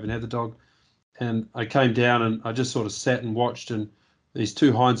before I even had the dog. And I came down and I just sort of sat and watched, and these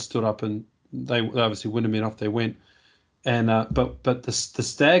 2 hinds stood up, and they obviously winded me, and off they went. And but the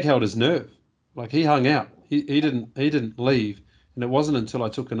stag held his nerve, like he hung out. He didn't leave, and it wasn't until I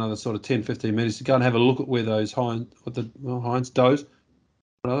took another sort of 10-15 minutes to go and have a look at where those hinds does.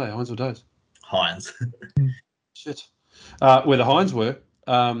 What are they? Hinds or does? Hinds. Shit. Where the hinds were,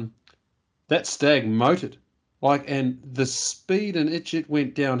 that stag motored, and the speed in it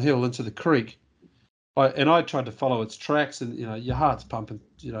went downhill into the creek. I tried to follow its tracks, and your heart's pumping,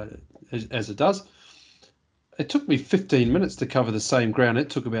 as it does. It took me 15 minutes to cover the same ground. It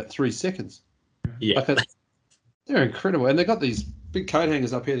took about 3 seconds. Yeah, they're incredible, and they got these big coat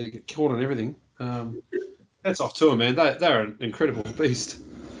hangers up here that get caught on everything. That's off to them, man. They're an incredible beast,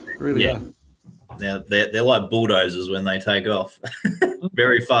 really are. They're like bulldozers when they take off.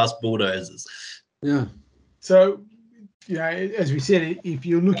 Very fast bulldozers. Yeah. So, as we said, if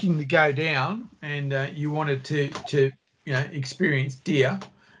you're looking to go down and you wanted to experience deer,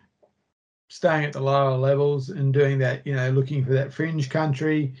 staying at the lower levels and doing that, looking for that fringe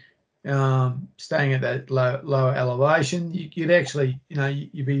country, staying at that lower elevation, you'd actually,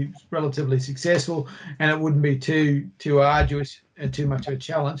 you'd be relatively successful, and it wouldn't be too arduous and too much of a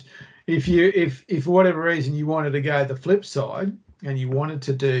challenge. If for whatever reason you wanted to go the flip side and you wanted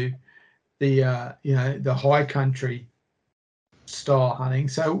to do the high country style hunting,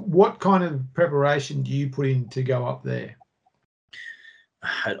 so what kind of preparation do you put in to go up there?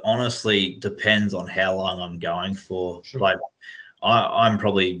 It honestly depends on how long I'm going for. Sure. Like I'm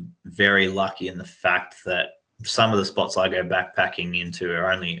probably very lucky in the fact that some of the spots I go backpacking into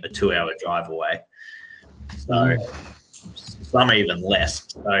are only a 2-hour drive away. So some even less.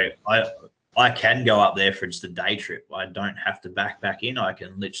 So I can go up there for just a day trip. I don't have to backpack in. I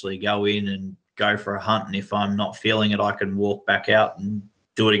can literally go in and go for a hunt, and if I'm not feeling it, I can walk back out and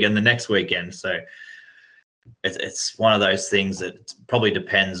do it again the next weekend. So it's one of those things that probably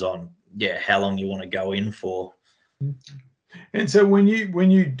depends on how long you want to go in for. And so when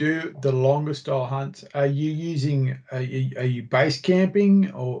you do the longer style hunts, are you base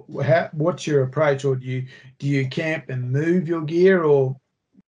camping, or what's your approach, or do you camp and move your gear, or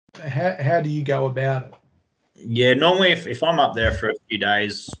how do you go about it? Yeah, normally if I'm up there for a few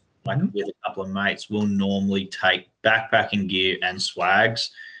days, like with a couple of mates, we'll normally take backpacking gear and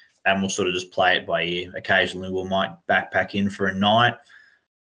swags, and we'll sort of just play it by ear. Occasionally we might backpack in for a night,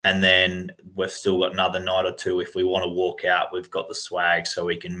 and then we've still got another night or two. If we want to walk out, we've got the swag so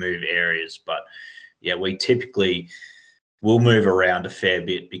we can move areas. But we typically will move around a fair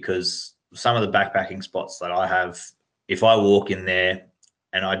bit, because some of the backpacking spots that I have, if I walk in there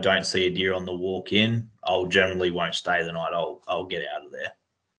and I don't see a deer on the walk in, I'll generally won't stay the night. I'll get out of there.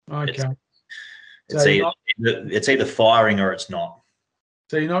 Okay. It's either firing or it's not.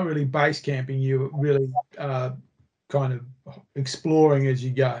 So you're not really base camping. You're really kind of exploring as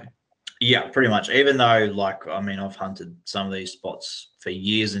you go. Yeah, pretty much. Even though, I've hunted some of these spots for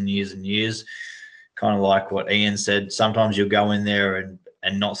years and years and years. Kind of like what Ian said. Sometimes you'll go in there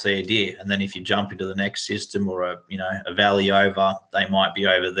and not see a deer, and then if you jump into the next system or a valley over, they might be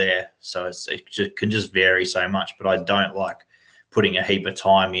over there. So it can just vary so much. But I don't like putting a heap of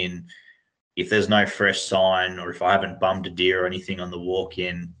time in. If there's no fresh sign, or if I haven't bummed a deer or anything on the walk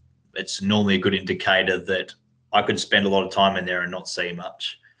in, it's normally a good indicator that I could spend a lot of time in there and not see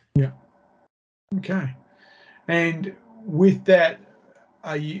much. Yeah. Okay. And with that,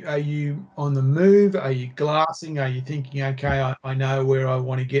 are you on the move? Are you glassing? Are you thinking, okay, I know where I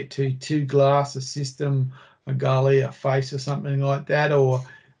want to get to glass a system, a gully, a face, or something like that? Or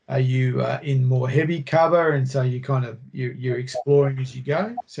Are you in more heavy cover, and so you kind of you're exploring as you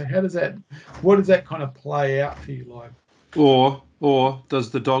go? So what does that kind of play out for you like? Or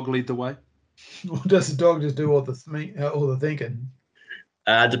does the dog lead the way? Or does the dog just do all the thinking?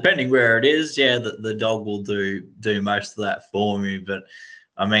 Depending where it is, yeah, the dog will do most of that for me. But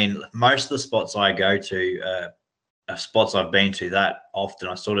I mean, most of the spots I go to are spots I've been to that often.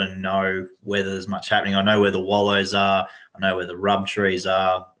 I sort of know where there's much happening. I know where the wallows are. I know where the rub trees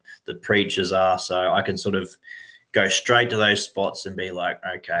are, the preachers are. So I can sort of go straight to those spots and be like,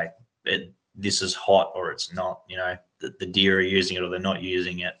 okay, this is hot or it's not. You know, the deer are using it or they're not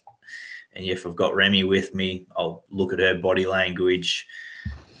using it. And if I've got Remy with me, I'll look at her body language,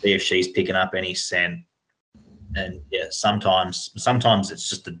 see if she's picking up any scent. And yeah, sometimes it's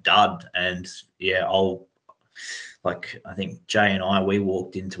just a dud. And yeah, I think Jay and we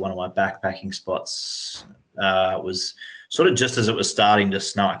walked into one of my backpacking spots. It was sort of just as it was starting to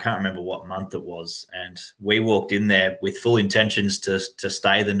snow. I can't remember what month it was. And we walked in there with full intentions to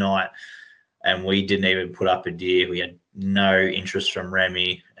stay the night. And we didn't even put up a deer. We had no interest from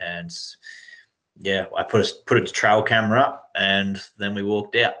Remy. And yeah, I put a trail camera up, and then we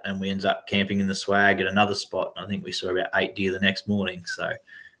walked out, and we ended up camping in the swag at another spot. I think we saw about 8 deer the next morning. So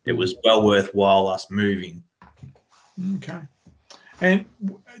it was well worthwhile us moving. Okay. And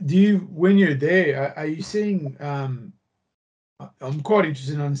when you're there, are you seeing? I'm quite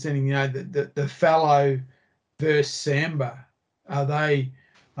interested in understanding. You know, the fallow versus Sambar.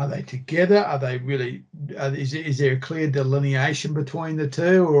 Are they together? Are they really? Is there a clear delineation between the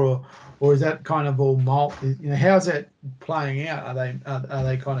two, or is that kind of all you know, how's that playing out? Are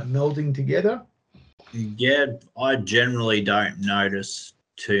they kind of melding together? Yeah, I generally don't notice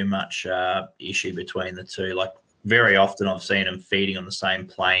too much issue between the two. Like very often, I've seen them feeding on the same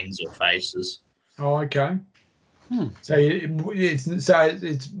plains or faces. Oh, okay. So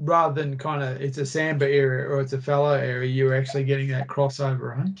it's rather than kind of it's a Sambar area or it's a fallow area, you're actually getting that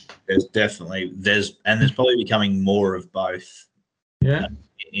crossover, huh? There's probably becoming more of both. Yeah.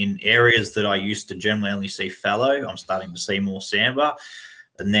 In areas that I used to generally only see fallow, I'm starting to see more Sambar.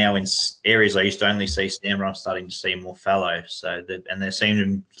 And now in areas I used to only see Sambar, I'm starting to see more fallow. So they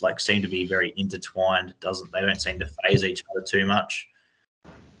seem to be very intertwined. They don't seem to phase each other too much.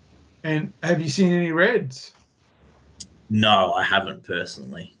 And have you seen any reds? No, I haven't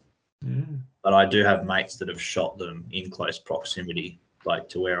personally. Yeah. But I do have mates that have shot them in close proximity, like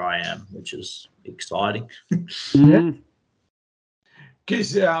to where I am, which is exciting. Yeah.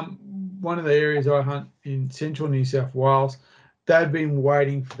 Because one of the areas I hunt in central New South Wales, they've been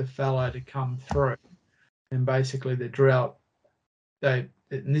waiting for the fallow to come through, and basically the drought. And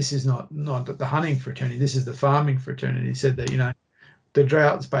this is not the hunting fraternity. This is the farming fraternity. Said that, you know, the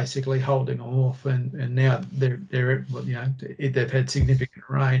drought's basically holding them off, and now they're you know, if they've had significant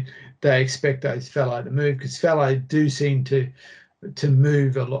rain, they expect those fallow to move, because fallow do seem to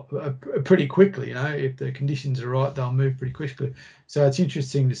move pretty quickly. You know, if the conditions are right, they'll move pretty quickly. So it's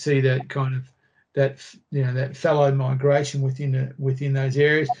interesting to see that kind of that fallow migration within those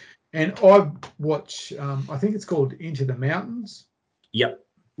areas. And I've watched, I think it's called Into the Mountains. Yep.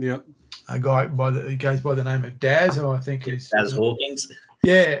 A guy who goes by the name of Daz, who I think is Daz Hawkins.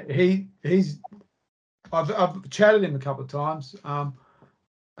 Yeah, I've chatted him a couple of times.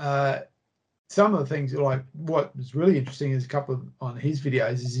 Some of the things, like what was really interesting is a couple on his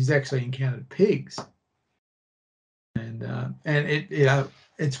videos is he's actually encountered pigs, and it, you know,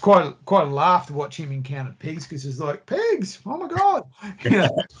 it's quite a laugh to watch him encounter pigs, because it's like, pigs, oh my god. You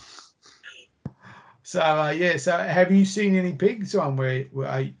know? So yeah, so have you seen any pigs on where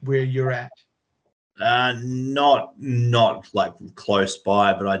you're at? Not like close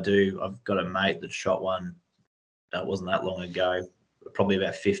by, but I've got a mate that shot one that wasn't that long ago, probably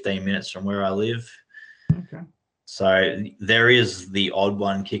about 15 minutes from where I live. Okay. So there is the odd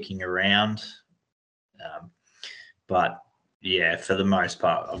one kicking around. But yeah, for the most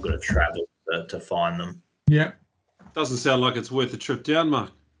part, I've got to travel to find them. Yeah. Doesn't sound like it's worth a trip down,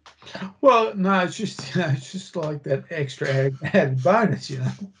 Mark. Well, no, it's just like that extra added bonus, you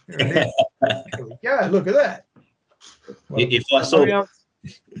know. There we go. Look at that. Well, If I saw,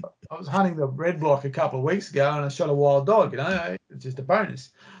 I was hunting the red block a couple of weeks ago, and I shot a wild dog. You know, it's just a bonus.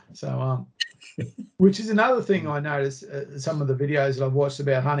 So, which is another thing I noticed. Some of the videos that I've watched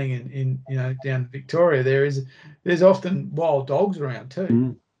about hunting in you know, down in Victoria, there's often wild dogs around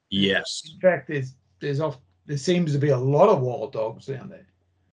too. Yes. In fact, there seems to be a lot of wild dogs down there.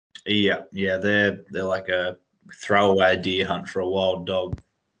 Yeah, they're like a throwaway deer hunt for a wild dog,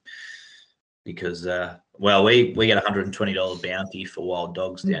 because we get $120 bounty for wild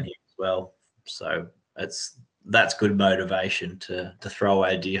dogs down here as well. So that's good motivation to throw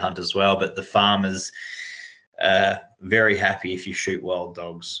away a deer hunt as well. But the farmers very happy if you shoot wild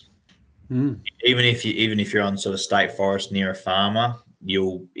dogs. Even if you're on sort of state forest near a farmer,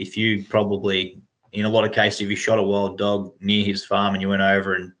 if you in a lot of cases, if you shot a wild dog near his farm and you went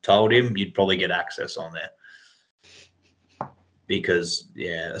over and told him, you'd probably get access on there. Because,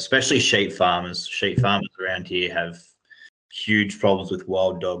 especially sheep farmers around here have huge problems with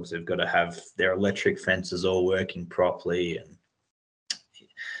wild dogs. They've got to have their electric fences all working properly. And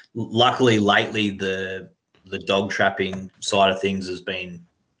luckily, lately, the dog trapping side of things has been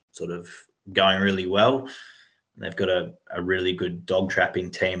sort of going really well. They've got a really good dog trapping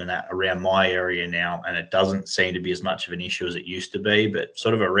team and that around my area now, and it doesn't seem to be as much of an issue as it used to be. But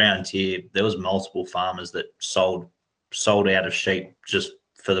sort of around here, there was multiple farmers that sold out of sheep just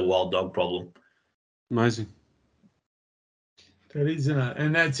for the wild dog problem. Amazing. That is, isn't it?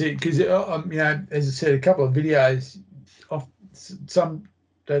 And that's it, because as I said, a couple of videos,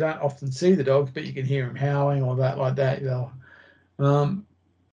 they don't often see the dogs, but you can hear them howling or that like that.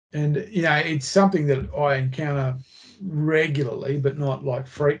 And it's something that I encounter regularly, but not like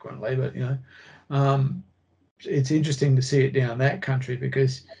frequently. But it's interesting to see it down that country,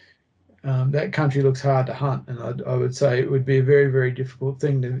 because that country looks hard to hunt, and I would say it would be a very, very difficult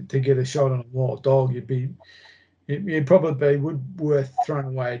thing to get a shot on a wild dog. It probably would worth throwing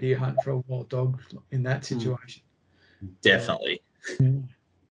away a deer hunt for a wild dog in that situation. Definitely. All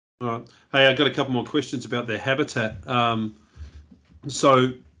right. Hey, I've got a couple more questions about their habitat.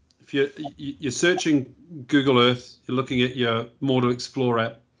 So if you're searching Google Earth, you're looking at your More to Explore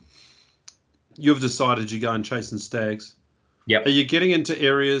app, you've decided you're going chasing stags. Yep. Are you getting into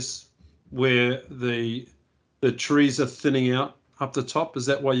areas where the trees are thinning out up the top? Is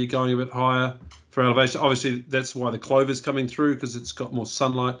that why you're going a bit higher for elevation? Obviously, that's why the clover's coming through, because it's got more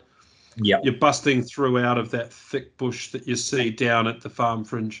sunlight. Yeah. You're busting through out of that thick bush that you see down at the farm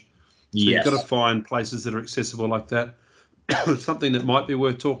fringe. So Yes. You've got to find places that are accessible like that. Something that might be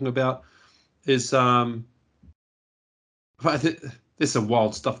worth talking about is there's some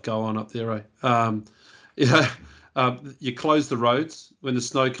wild stuff going on up there, eh? You close the roads when the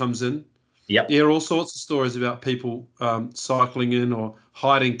snow comes in. Yep. You hear all sorts of stories about people cycling in or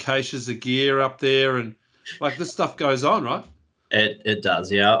hiding caches of gear up there, and like this stuff goes on, right? It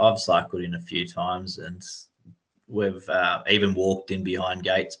does, yeah. I've cycled in a few times, and we've even walked in behind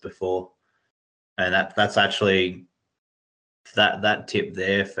gates before, and that's actually that tip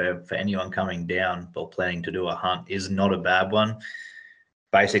there for anyone coming down or planning to do a hunt is not a bad one.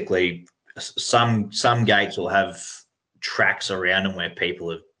 Basically, some gates will have tracks around them where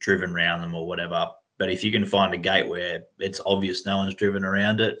people have driven around them or whatever. But if you can find a gate where it's obvious no one's driven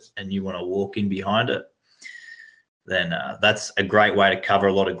around it and you want to walk in behind it, then that's a great way to cover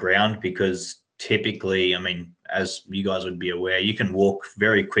a lot of ground, because typically, I mean, as you guys would be aware, you can walk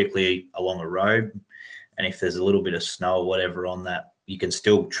very quickly along a road, and if there's a little bit of snow or whatever on that, you can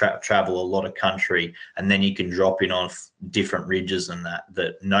still travel a lot of country, and then you can drop in on different ridges and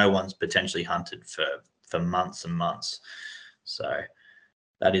that no one's potentially hunted for months and months. So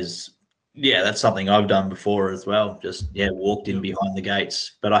that's something I've done before as well. Just walked in behind the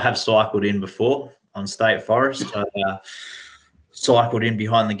gates. But I have cycled in before on state forest. I cycled in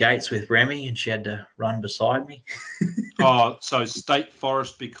behind the gates with Remy, and she had to run beside me. Oh, so state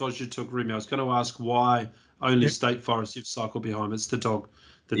forest because you took Remy. I was going to ask why only state forest you've cycled behind. It's the dog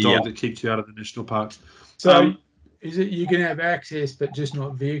that keeps you out of the national parks. So is it you can have access but just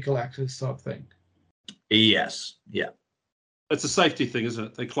not vehicle access type thing? Yes, yeah. It's a safety thing, isn't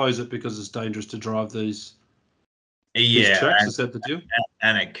it? They close it because it's dangerous to drive these tracks. Is that the deal?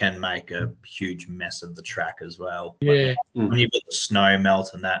 And it can make a huge mess of the track as well. Yeah. When you've got the snow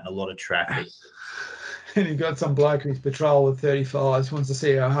melt and that, and a lot of traffic. And you've got some bloke who's patrol with 35s, wants to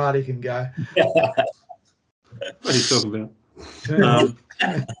see how hard he can go. What are you talking about?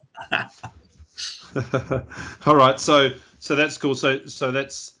 All right, so that's cool. So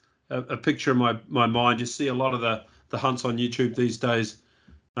that's a picture in my mind. You see a lot of the hunts on YouTube these days.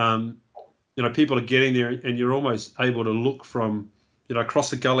 People are getting there, and you're almost able to look from across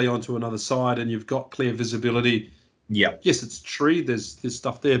the gully onto another side, and you've got clear visibility. Yeah. Yes, it's a tree. There's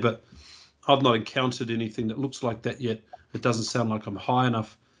stuff there, but I've not encountered anything that looks like that yet. It doesn't sound like I'm high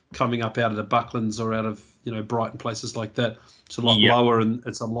enough coming up out of the Bucklands or out of Brighton, places like that. It's a lot lower and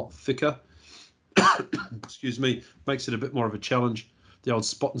it's a lot thicker. Excuse me, makes it a bit more of a challenge. The old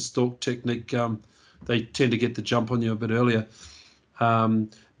spot and stalk technique, they tend to get the jump on you a bit earlier.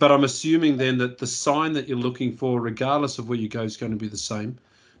 But I'm assuming then that the sign that you're looking for, regardless of where you go, is going to be the same.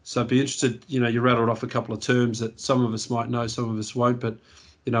 So I'd be interested, you rattled off a couple of terms that some of us might know, some of us won't, but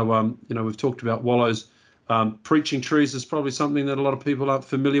we've talked about wallows. Preaching trees is probably something that a lot of people aren't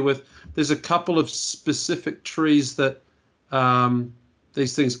familiar with. There's a couple of specific trees that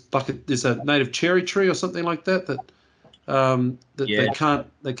these things, like there's a native cherry tree or something like that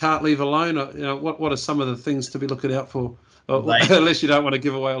they can't leave alone. What are some of the things to be looking out for? Unless you don't want to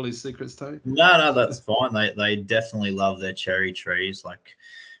give away all these secrets, Tony. No, that's fine. They definitely love their cherry trees. Like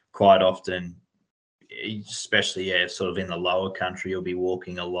quite often, especially sort of in the lower country, you'll be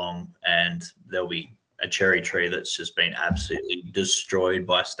walking along and there'll be a cherry tree that's just been absolutely destroyed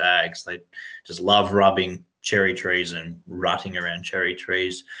by stags. They just love rubbing cherry trees and rutting around cherry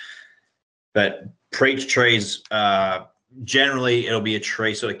trees. But preach trees, generally it'll be a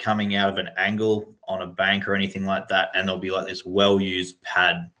tree sort of coming out of an angle on a bank or anything like that, and there'll be like this well-used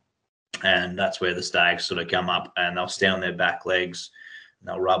pad, and that's where the stags sort of come up and they'll stand on their back legs and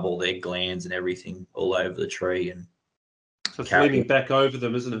they'll rub all their glands and everything all over the tree. And so it's leaning back over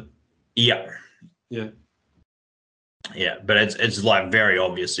them, isn't it? Yeah, but it's like very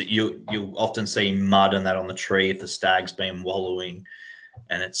obvious. You often see mud and that on the tree if the stag's been wallowing,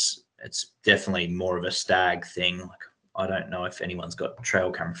 and it's definitely more of a stag thing. Like I don't know if anyone's got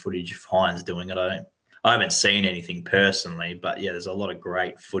trail camera footage of hinds doing it. I haven't seen anything personally, but yeah, there's a lot of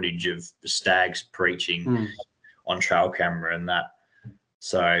great footage of the stags preaching on trail camera and that.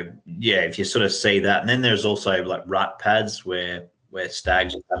 So yeah, if you sort of see that, and then there's also like rut pads where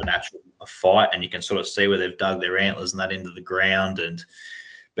stags have a fight, and you can sort of see where they've dug their antlers and that into the ground and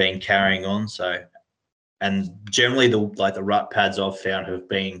been carrying on. So, and generally the rut pads I've found have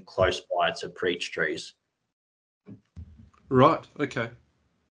been close by to preach trees. Right. Okay.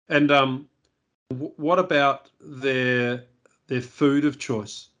 And what about their food of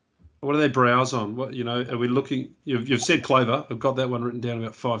choice? What do they browse on? What are we looking? You've said clover. I've got that one written down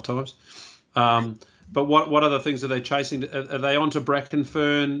about 5 times. But what other things are they chasing? Are they onto bracken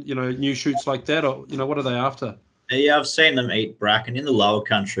fern? New shoots like that, or what are they after? Yeah, I've seen them eat bracken in the lower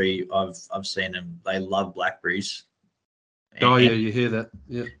country. I've seen them. They love blackberries. You hear that?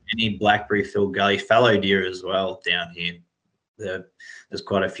 Yeah. Any blackberry-filled gully, fallow deer as well down here. There's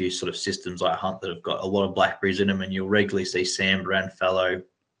quite a few sort of systems I hunt that have got a lot of blackberries in them, and you'll regularly see sambar and fallow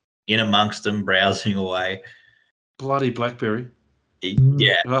in amongst them browsing away. Bloody blackberry.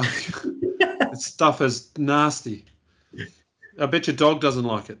 Yeah. That stuff is nasty. I bet your dog doesn't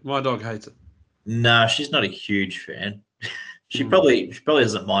like it. My dog hates it. No, she's not a huge fan. She probably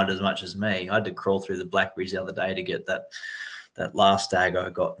doesn't mind as much as me. I had to crawl through the blackberries the other day to get that last stag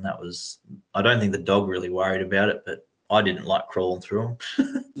I got, and I don't think the dog really worried about it, but I didn't like crawling through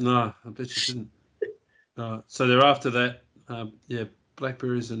them. No, I bet you didn't. So they're after that.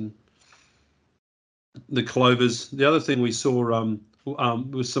 Blackberries and the clovers. The other thing we saw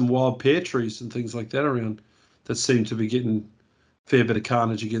was some wild pear trees and things like that around that seem to be getting a fair bit of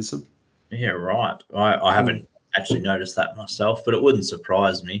carnage against them. Yeah, right. I haven't actually noticed that myself, but it wouldn't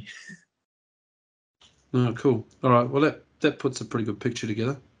surprise me. Oh, cool. All right. Well, that puts a pretty good picture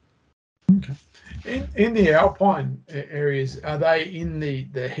together. Okay. In the Alpine areas, are they in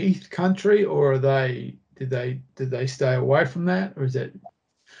the heath country, or did they stay away from that,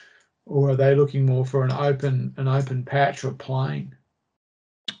 or are they looking more for an open patch or plain?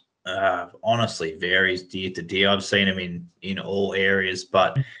 Honestly, varies deer to deer. I've seen them in all areas,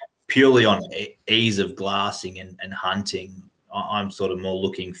 but purely on ease of glassing and hunting, I'm sort of more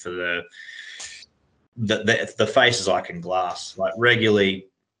looking for the faces I can glass. Like regularly,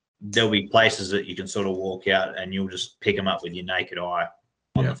 there'll be places that you can sort of walk out and you'll just pick them up with your naked eye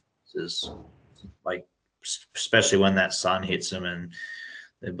on the faces, like especially when that sun hits them and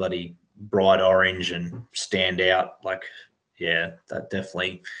they're bloody bright orange and stand out. Like, yeah, that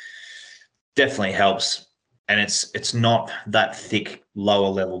definitely helps. And it's not that thick lower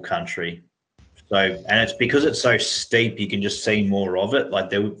level country. So, and it's because it's so steep, you can just see more of it.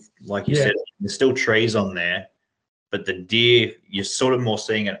 Like you said, there's still trees on there, but the deer, you're sort of more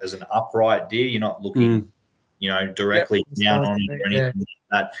seeing it as an upright deer. You're not looking, directly down on it or anything like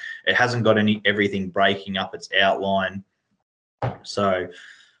that. It hasn't got everything breaking up its outline. So,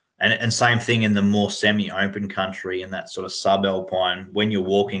 and same thing in the more semi-open country and that sort of subalpine. When you're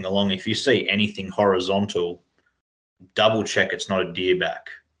walking along, if you see anything horizontal, double check it's not a deer back,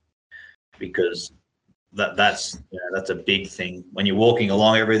 because that's a big thing. When you're walking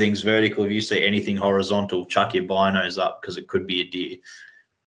along, everything's vertical. If you see anything horizontal, chuck your binos up, because it could be a deer.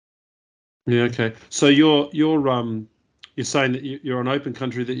 Yeah. Okay. So you're saying that you're an open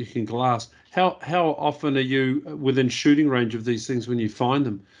country that you can glass. How often are you within shooting range of these things when you find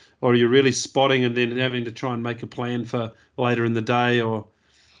them, or are you really spotting and then having to try and make a plan for later in the day, or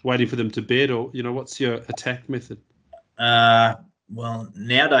waiting for them to bed, or what's your attack method? Well,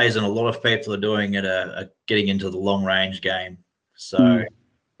 nowadays, and a lot of people are doing it, are getting into the long range game. So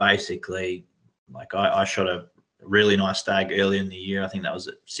basically, like I shot a really nice stag early in the year. I think that was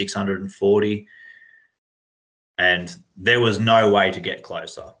at 640. And there was no way to get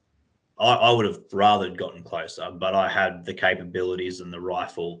closer. I would have rather gotten closer, but I had the capabilities and the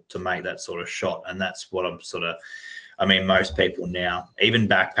rifle to make that sort of shot. And that's what I'm sort of, I mean, most people now, even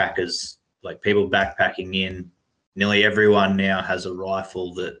backpackers, like people backpacking in, nearly everyone now has a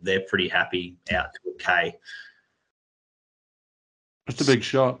rifle that they're pretty happy out to a K. That's a big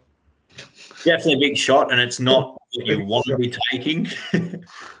shot. Definitely a big shot, and it's not what you want to be taking.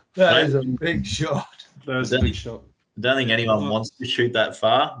 That is a big shot. That is a big shot. I don't think anyone wants to shoot that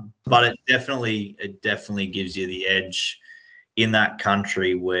far, but it definitely gives you the edge in that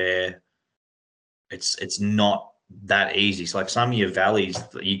country where it's not that easy. So like some of your valleys,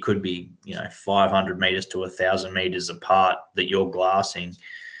 you could be 500 meters to 1,000 meters apart that you're glassing.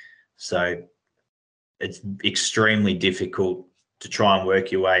 So it's extremely difficult to try and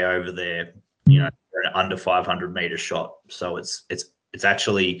work your way over there, for an under 500 meter shot. So it's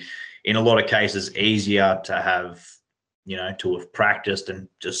actually in a lot of cases easier to have, to have practiced and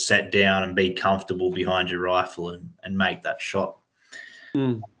just sat down and be comfortable behind your rifle and make that shot.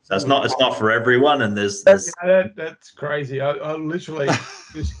 So it's not for everyone, and there's that's crazy. I literally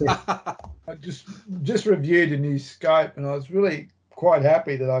just reviewed a new scope, and I was really quite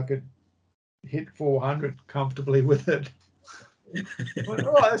happy that I could hit 400 comfortably with it.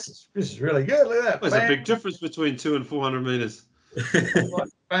 This is really good. Look at that. There's a big difference between 200 and 400 meters. Like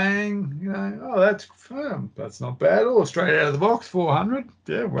bang, that's firm. That's not bad at all. Straight out of the box, 400.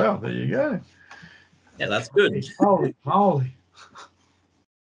 Yeah, well, there you go. Yeah, that's good. Holy moly.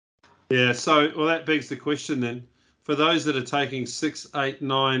 Yeah, so that begs the question then. For those that are taking 6,000, 8,000,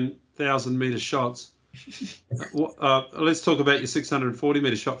 9,000 meter shots, let's talk about your 640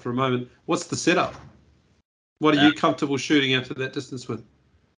 meter shot for a moment. What's the setup? What are you comfortable shooting out to that distance with?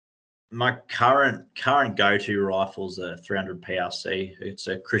 My current go-to rifle's a 300 PRC. It's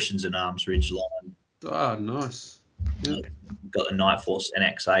a Christians in Arms Ridgeline. Oh, nice. Yeah. Got the Night Force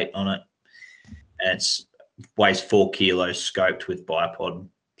NX8 on it, and it's weighs 4 kilos, scoped with bipod,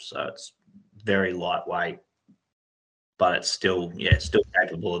 so it's very lightweight, but it's still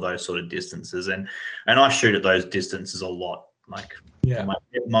capable of those sort of distances. And I shoot at those distances a lot. Like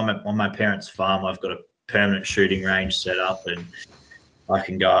on my parents' farm, I've got a permanent shooting range set up, and I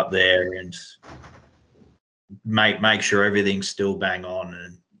can go up there and make sure everything's still bang on.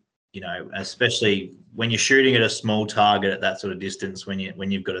 And especially when you're shooting at a small target at that sort of distance, when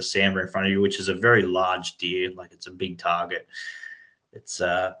you've got a Sambar in front of you, which is a very large deer, like it's a big target, it's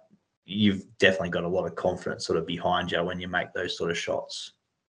you've definitely got a lot of confidence sort of behind you when you make those sort of shots.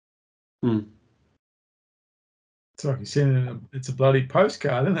 It's like you're sending it's a bloody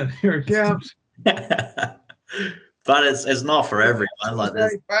postcard, isn't it? Here it comes. But it's not for everyone. Like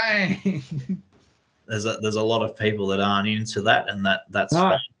there's a lot of people that aren't into that, and that's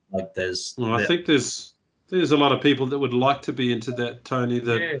fine. Like I think there's a lot of people that would like to be into that, Tony,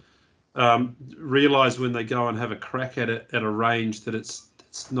 that realize when they go and have a crack at it at a range that it's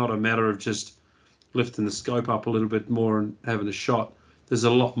not a matter of just lifting the scope up a little bit more and having a shot. There's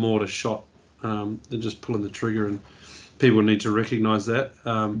a lot more to shot than just pulling the trigger, and people need to recognize that.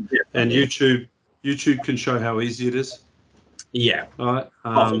 And YouTube can show how easy it is. Yeah. Right.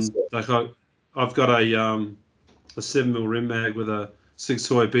 Like I've got a 7mm rim mag with a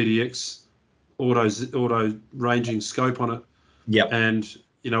 6-Hoy BDX auto ranging scope on it. Yeah. And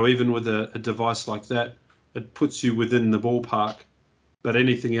even with a device like that, it puts you within the ballpark. But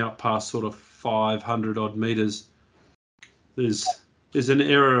anything out past sort of 500 odd meters, there's an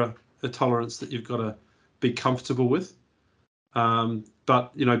error, a tolerance that you've got to be comfortable with.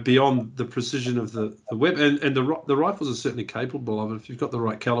 But beyond the precision of the weapon, and the rifles are certainly capable of it. If you've got the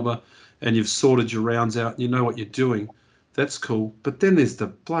right caliber and you've sorted your rounds out and you know what you're doing, that's cool. But then there's the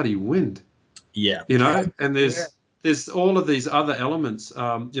bloody wind. Yeah. And there's all of these other elements.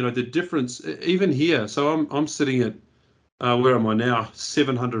 The difference even here. So I'm sitting at where am I now?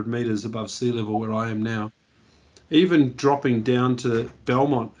 700 meters above sea level where I am now. Even dropping down to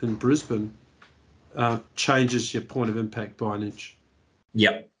Belmont in Brisbane changes your point of impact by an inch.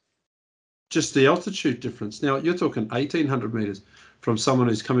 Yep. Just the altitude difference. Now, you're talking 1,800 meters from someone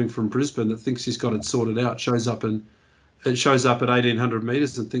who's coming from Brisbane that thinks he's got it sorted out, shows up at 1,800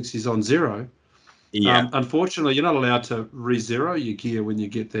 meters and thinks he's on zero. Yeah. Unfortunately, you're not allowed to re-zero your gear when you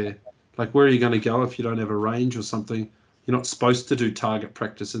get there. Like, where are you going to go if you don't have a range or something? You're not supposed to do target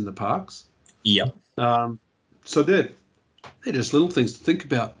practice in the parks. Yeah. So they're just little things to think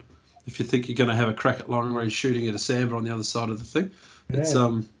about. if you think you're going to have a crack at long range shooting at a sambar on the other side of the thing. Yeah. It's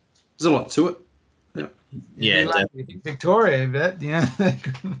there's a lot to it. Yeah, definitely. Victoria, that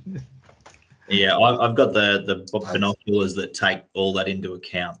Yeah, I've got the binoculars that take all that into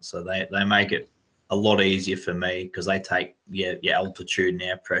account, so they make it a lot easier for me because they take your altitude and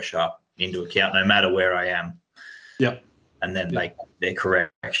air pressure into account no matter where I am. Yep. And then their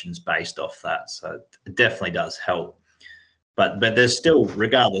corrections based off that, so it definitely does help. But there's still,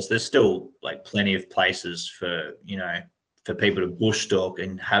 regardless, there's still like plenty of places for people to bush stalk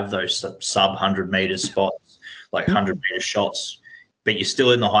and have those sub 100 meter spots, like 100 meter shots. But you're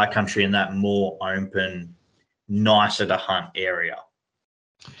still in the high country in that more open, nicer to hunt area.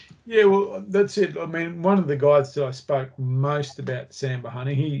 Yeah, well, that's it. I mean, one of the guys that I spoke most about Sambar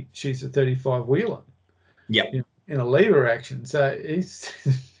hunting, she's a 35 wheeler. Yep. In a lever action, so he's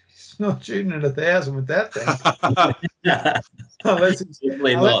not shooting at 1,000 with that thing. Unless he's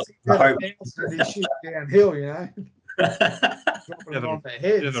shooting downhill, You'd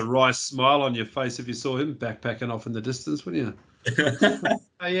have a wry smile on your face if you saw him backpacking off in the distance, wouldn't you?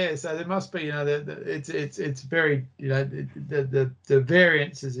 Yeah, so there must be, it's very, the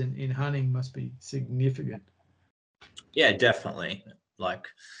variances in hunting must be significant. Yeah, definitely. Like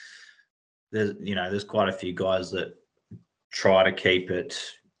there's quite a few guys that try to keep it,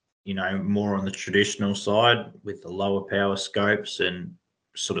 more on the traditional side with the lower power scopes and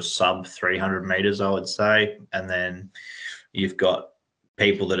sort of sub 300 meters, I would say. And then you've got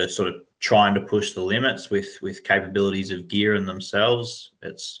people that are sort of trying to push the limits with capabilities of gear in themselves.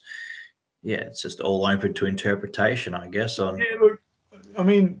 It's just all open to interpretation, I guess. Yeah, look, I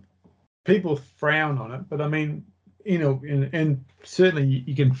mean, people frown on it, but I mean, and certainly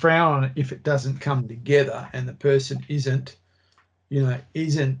you can frown on it if it doesn't come together and the person isn't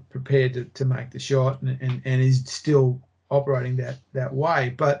prepared to make the shot and is still operating that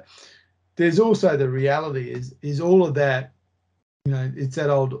way. But there's also the reality is all of that, it's that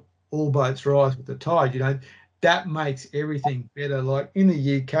old all boats rise with the tide, that makes everything better. Like in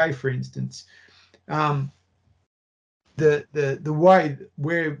the UK, for instance, the way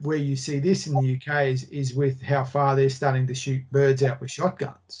where you see this in the UK is with how far they're starting to shoot birds out with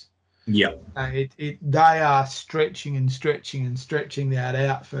shotguns. Yeah. They are stretching and stretching and stretching that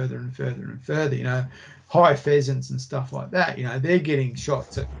out further and further and further, high pheasants and stuff like that, they're getting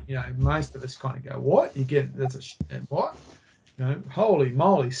shots that, most of us kind of go, what? You get, what? Holy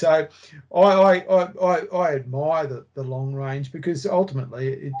moly. So I admire the long range because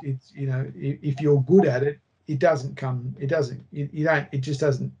ultimately it's, if you're good at it, it just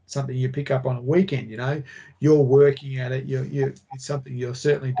doesn't something you pick up on a weekend, you're working at it. It's something you're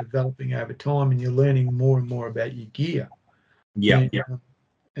certainly developing over time and you're learning more and more about your gear. Yeah.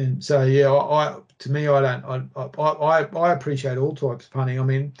 And so, I appreciate all types of hunting. I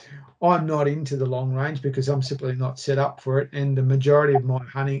mean, I'm not into the long range because I'm simply not set up for it. And the majority of my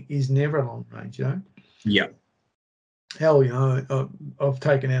hunting is never long range, Yeah. Hell, I've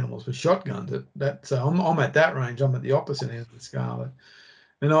taken animals with shotguns. So I'm at that range. I'm at the opposite end of the scale.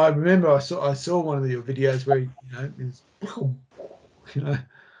 And I remember I saw one of your videos where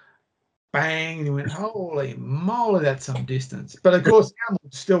bang, and he went, holy moly, that's some distance. But of course, the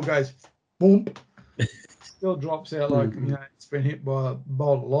animal still goes boom, still drops out like it's been hit by a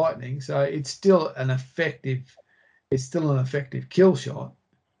bolt of lightning. So it's still an effective kill shot.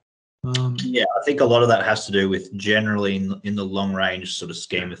 Yeah, I think a lot of that has to do with generally in the long range sort of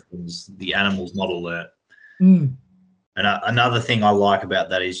scheme of things, the animal's not alert. And another thing I like about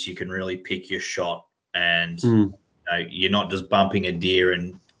that is you can really pick your shot, and you're not just bumping a deer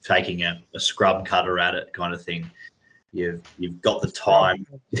and taking a scrub cutter at it kind of thing. You've got the time.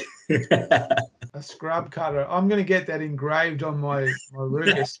 A scrub cutter. I'm going to get that engraved on my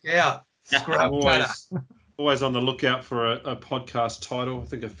Ruger Scout. Scrub cutter. Always on the lookout for a podcast title. I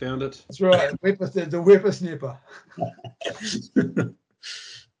think I found it. That's right. The whippersnipper.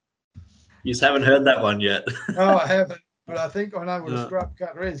 You just haven't heard that one yet. No, I haven't. But I think I know what a scrub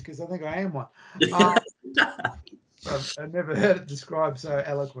cutter is because I think I am one. I've never heard it described so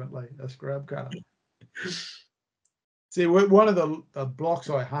eloquently, a scrub cutter. See, one of the blocks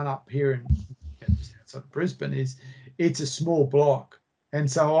I hunt up here just outside Brisbane it's a small block.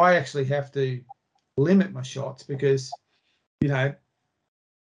 And so I actually have to limit my shots because I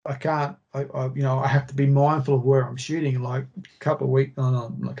can't I have to be mindful of where I'm shooting. Like not a couple of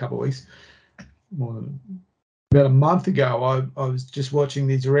weeks, about a month ago I was just watching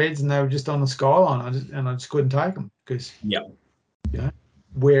these reds and they were just on the skyline. I just couldn't take them because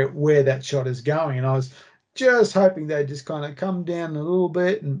where that shot is going, and I was just hoping they'd just kind of come down a little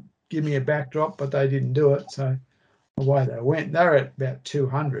bit and give me a backdrop, but they didn't do it. So away they went. They were at about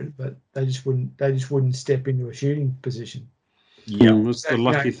 200, but they just wouldn't step into a shooting position. Yeah, that's the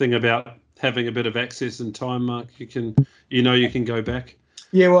lucky thing about having a bit of access and time, Mark. You can go back.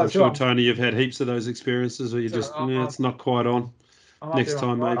 Yeah, well, I'm sure, Tony, you've had heaps of those experiences where you it's not quite on. Next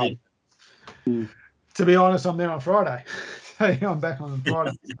time, maybe. To be honest, I'm there on Friday. So I'm back on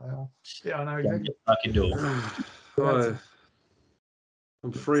Friday. Yeah, I know exactly. I can do it.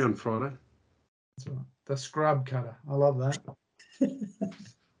 I'm free on Friday. That's right. The scrub cutter. I love that.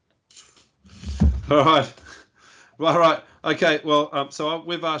 All right. Well, all right. Okay. Well, so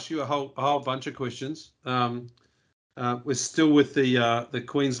we've asked you a whole bunch of questions. We're still with the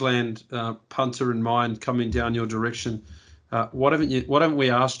Queensland punter in mind coming down your direction. What haven't we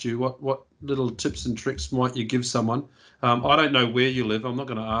asked you? What little tips and tricks might you give someone? I don't know where you live. I'm not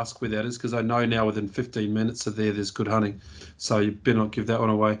going to ask where that is because I know now within 15 minutes of there's good hunting. So you better not give that one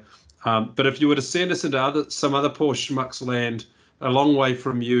away. But if you were to send us into some other poor schmuck's land a long way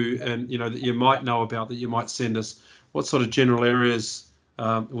from you, and that you might know about, that you might send us, what sort of general areas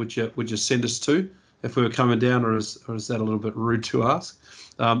would you send us to if we were coming down, or is that a little bit rude to ask?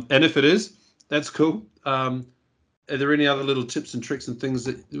 And if it is, that's cool. Are there any other little tips and tricks and things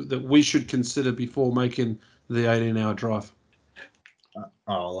that we should consider before making the 18-hour drive?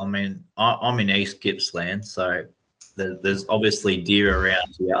 I mean, I'm in East Gippsland, so there's obviously deer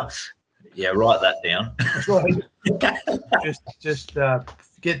around here. Yeah, write that down. That's right. just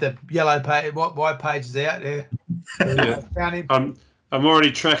get the yellow page, white pages out there. Yeah. Found him. I'm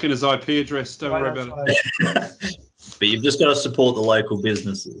already tracking his IP address. Don't worry about it. But you've just got to support the local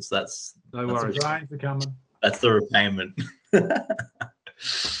businesses. That's worries. The rains are coming. That's the repayment.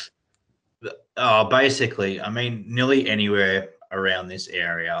 Basically, I mean, nearly anywhere around this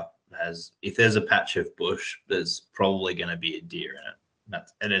area if there's a patch of bush, there's probably going to be a deer in it.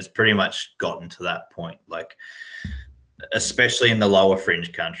 And it's pretty much gotten to that point, like, especially in the lower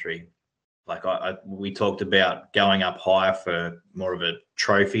fringe country. Like we talked about going up higher for more of a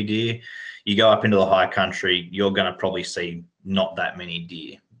trophy deer. You go up into the high country, you're going to probably see not that many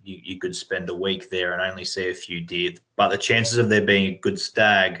deer. You could spend a week there and only see a few deer, but the chances of there being a good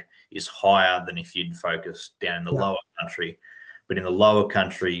stag is higher than if you'd focus down in the lower country. But in the lower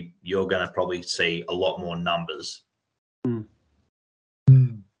country, you're going to probably see a lot more numbers.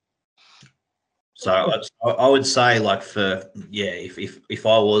 So I would say, like, if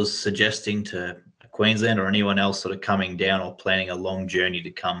I was suggesting to Queensland or anyone else sort of coming down or planning a long journey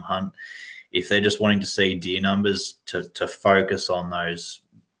to come hunt, if they're just wanting to see deer numbers, to focus on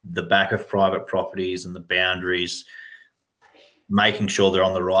the back of private properties and the boundaries, making sure they're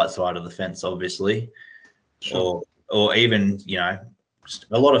on the right side of the fence, obviously. Sure. Or even,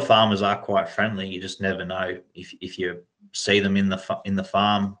 a lot of farmers are quite friendly. You just never know if you see them in the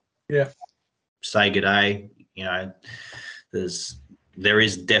farm. Yeah. Say good day. There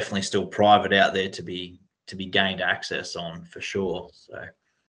is definitely still private out there to be gained access on, for sure. So.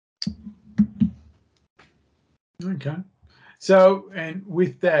 Okay. So, and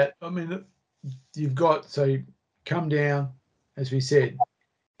with that, I mean, you come down, as we said,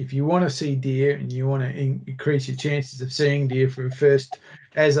 if you want to see deer and you want to increase your chances of seeing deer for first,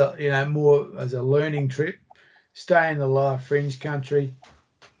 more as a learning trip, stay in the lower fringe country.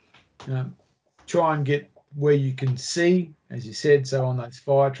 Try and get where you can see, as you said, so on those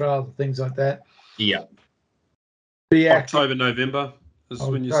fire trails and things like that. Yeah. Be active. October, November is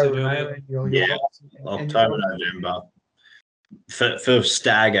when you said earlier. October, November. For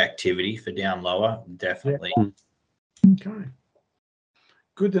stag activity, for down lower, definitely. Yeah. Okay.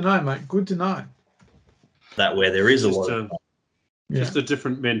 Good to know, mate. Good to know. That where there is just a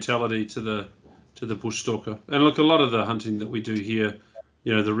different mentality to the bush stalker. And look, a lot of the hunting that we do here,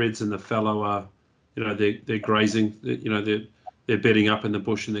 the reds and the fallow are, they're grazing. They're bedding up in the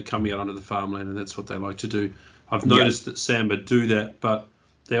bush and they're coming out onto the farmland, and that's what they like to do. I've noticed that Sambar do that, but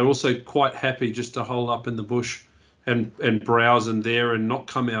they're also quite happy just to hole up in the bush and browse in there and not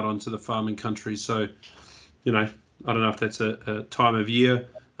come out onto the farming country. So, I don't know if that's a time of year.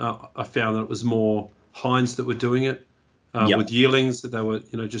 I found that it was more hinds that were doing it with yearlings, that they were,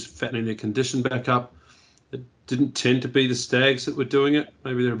 just fattening their condition back up. It didn't tend to be the stags that were doing it.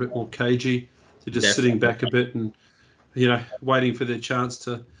 Maybe they're a bit more cagey. They're just sitting back a bit and, waiting for their chance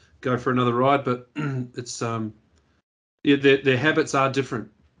to go for another ride. But it's their habits are different.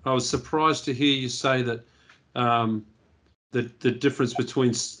 I was surprised to hear you say that the difference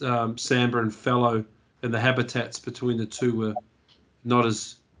between Sambar and fallow and the habitats between the two were not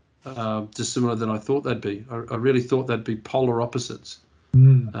as dissimilar than I thought they'd be. I really thought they'd be polar opposites.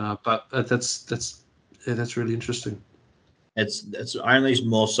 But that's really interesting. It's only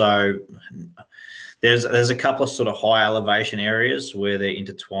more so. There's a couple of sort of high elevation areas where they're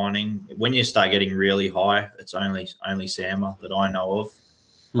intertwining. When you start getting really high, it's only Sambar that I know of.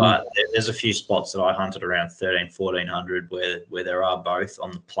 But there's a few spots that I hunted around 1400 where there are both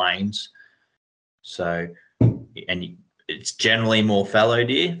on the plains. So, and it's generally more fallow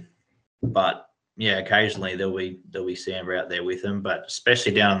deer, but yeah, occasionally there'll be Sambar out there with them. But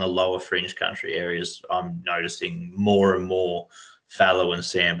especially down in the lower fringe country areas, I'm noticing more and more fallow and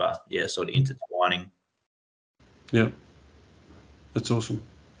Sambar, sort of intertwining. Yeah, that's awesome.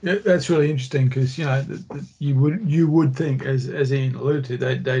 Yeah, that's really interesting because you would think, as Ian alluded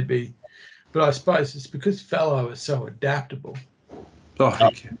to, they'd be, but I suppose it's because fallow is so adaptable. Oh,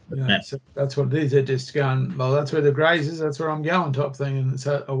 heck yeah. So that's what it is. They're just going, well, that's where the graze is, that's where I'm going, type thing, and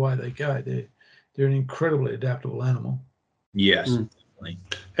so away they go. They're an incredibly adaptable animal. Yes, definitely.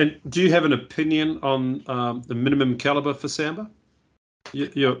 And do you have an opinion on the minimum caliber for Sambar?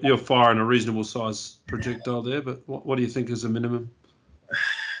 You're firing a reasonable size projectile there, but what do you think is a minimum?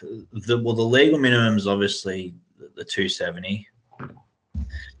 The legal minimum is obviously the 270.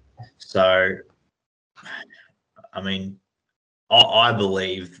 So, I mean, I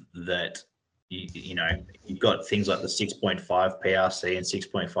believe that you've got things like the 6.5 PRC and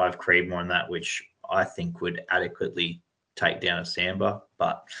 6.5 Creedmoor and that, which I think would adequately take down a Sambar,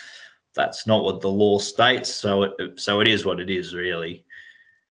 but that's not what the law states. So it is what it is, really.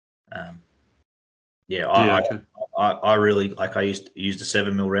 I really like. I used a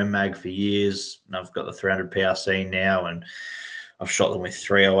 7mm Rem mag for years, and I've got the 300 PRC now, and I've shot them with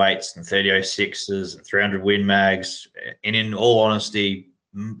 308s and 3006s and 300 Win mags. And in all honesty,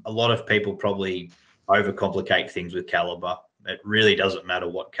 a lot of people probably overcomplicate things with caliber. It really doesn't matter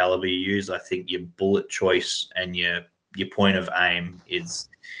what caliber you use. I think your bullet choice and your point of aim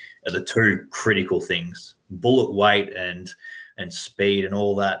are the two critical things. Bullet weight and speed and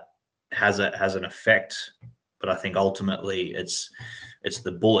all that has an effect, but I think ultimately it's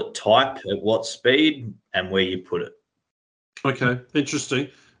the bullet type at what speed and where you put it. Okay, interesting.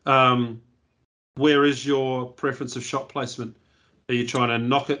 Where is your preference of shot placement? Are you trying to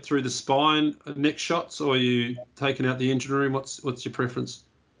knock it through the spine, neck shots, or are you taking out the engine room? What's your preference?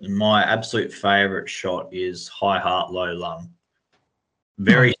 My absolute favourite shot is high heart, low lung.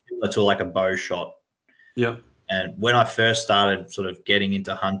 Very similar to like a bow shot. Yeah. And when I first started sort of getting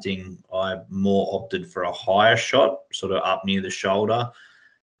into hunting, I more opted for a higher shot, sort of up near the shoulder.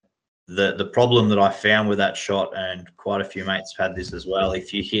 The problem that I found with that shot, and quite a few mates have had this as well,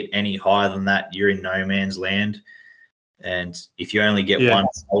 if you hit any higher than that, you're in no man's land. And if you only get one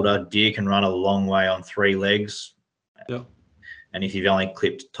shoulder, deer can run a long way on 3 legs. Yeah. And if you've only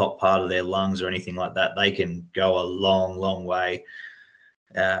clipped top part of their lungs or anything like that, they can go a long, long way.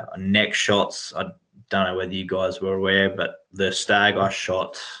 Neck shots, I don't know whether you guys were aware, but the stag I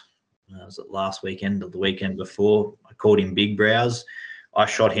shot, was it last weekend or the weekend before? I called him Big Brows. I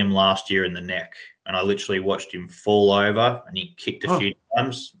shot him last year in the neck, and I literally watched him fall over, and he kicked a few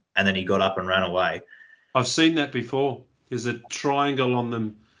times, and then he got up and ran away. I've seen that before. There's a triangle on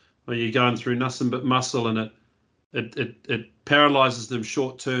them where you're going through nothing but muscle, and it paralyzes them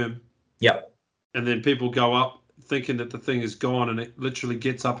short term. Yep. And then people go up thinking that the thing is gone, and it literally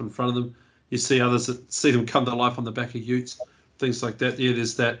gets up in front of them. You see others that see them come to life on the back of utes, things like that. Yeah,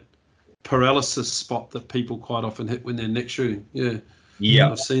 there's that paralysis spot that people quite often hit when they're neck shooting. Yeah.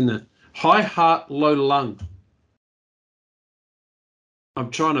 Yeah. I've seen that. High heart, low lung. I'm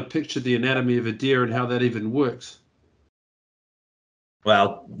trying to picture the anatomy of a deer and how that even works.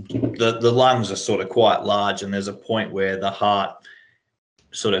 Well, the lungs are sort of quite large, and there's a point where the heart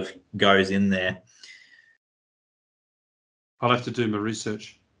sort of goes in there. I'll have to do my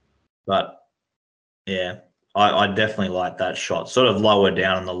research. But yeah, I definitely like that shot, sort of lower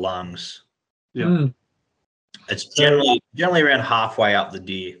down in the lungs. Yeah. It's generally around halfway up the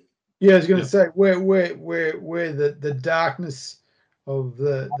deer. Yeah, I was going to say where the darkness of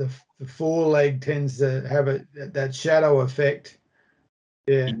the foreleg tends to have that shadow effect.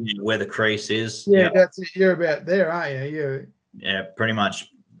 Yeah. Where the crease is. Yeah, that's it. You're about there, aren't you? Yeah, pretty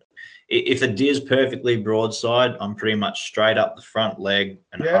much. If a deer's perfectly broadside, I'm pretty much straight up the front leg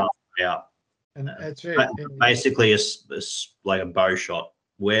and halfway up. And that's it. Basically, it's like a bow shot.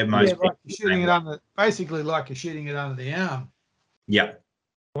 Where most people like you're shooting it basically like you're shooting it under the arm. Yeah.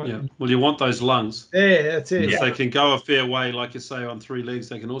 Yeah. Well, you want those lungs. Yeah, that's it. If they can go a fair way, like you say, on 3 legs,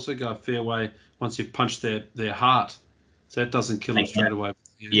 they can also go a fair way once you've punched their heart. So that doesn't kill them straight away.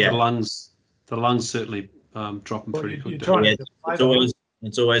 Yeah. The lungs certainly drop them pretty quick.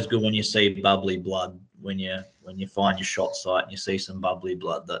 It's always good when you see bubbly blood. When you find your shot site and you see some bubbly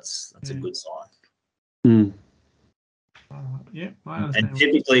blood, that's a good sign. Yeah, I understand.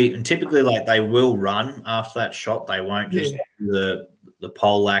 And typically, like they will run after that shot. They won't just do the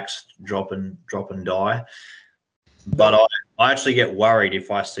poleaxe drop and die. But I actually get worried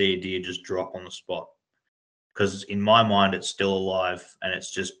if I see a deer just drop on the spot, because in my mind it's still alive and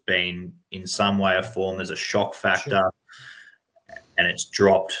it's just been in some way or form. There's a shock factor, and it's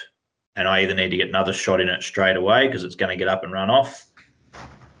dropped, and I either need to get another shot in it straight away because it's going to get up and run off,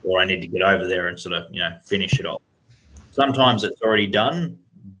 or I need to get over there and sort of finish it off. Sometimes it's already done,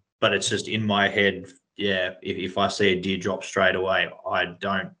 but it's just in my head. Yeah, if I see a deer drop straight away, I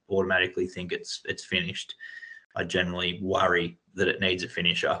don't automatically think it's finished. I generally worry that it needs a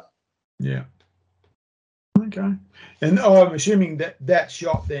finisher. Yeah. Okay. And I'm assuming that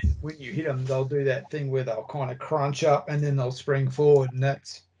shot then, when you hit them, they'll do that thing where they'll kind of crunch up and then they'll spring forward, and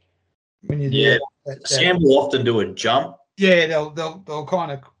that's when you do that. Sam will often do a jump. Yeah, they'll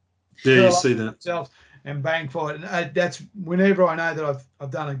kind of you see that themselves and bang for it. And that's whenever I know that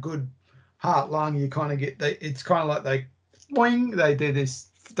I've done a good heart lung, you kind of get it's kind of like they boing, they do this,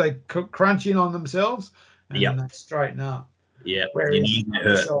 they crunch in on themselves and then they straighten up. Yeah, whereas you need to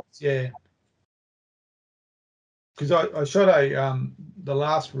hurt. Shots, because I shot the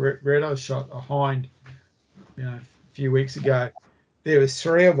last red I shot a hind, a few weeks ago. There was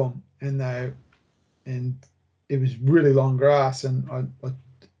 3 of them, and it was really long grass, and I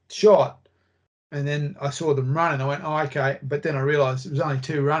shot, and then I saw them running. I went, oh, okay, but then I realised it was only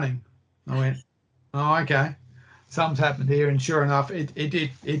 2 running. I went, oh, okay, something's happened here, and sure enough,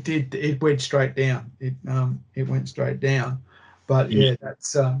 it went straight down. It went straight down. But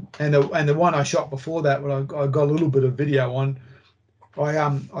that's and the one I shot before that, when I got a little bit of video on, I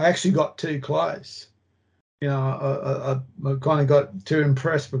actually got too close. I kind of got too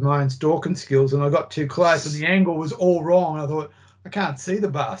impressed with my own stalking skills, and I got too close, and the angle was all wrong. I thought, I can't see the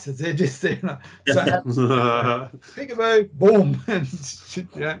bastards; they're just there. So peekaboo, boom, and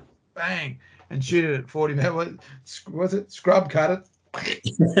bang, and shoot it at 40 meters. Was it scrub cut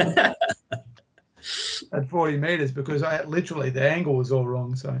it? At 40 meters, because literally the angle was all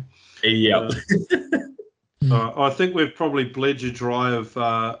wrong. So I think we've probably bled you dry of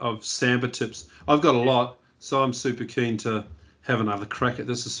Sambar tips. I've got a lot, so I'm super keen to have another crack at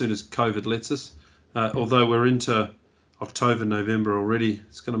this as soon as COVID lets us. Although we're into October, November already,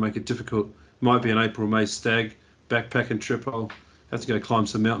 it's going to make it difficult. Might be an April, May stag backpacking trip. I'll have to go climb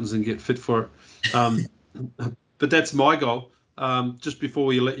some mountains and get fit for it. But that's my goal. Just before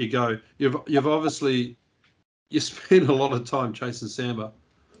we let you go, you've obviously spent a lot of time chasing Sambar.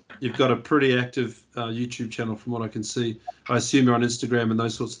 You've got a pretty active YouTube channel, from what I can see. I assume you're on Instagram and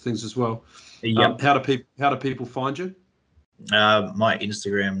those sorts of things as well. Yep. How do people find you? My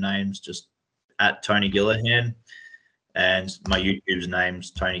Instagram name's just at Tony Gillahan, and my YouTube's name's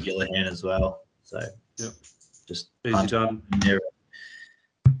Tony Gillahan as well. So just easy done.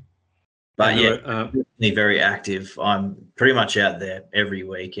 But definitely very active. I'm pretty much out there every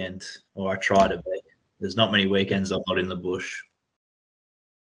weekend, or I try to be. There's not many weekends I'm not in the bush.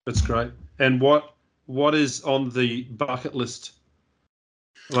 That's great. And what is on the bucket list?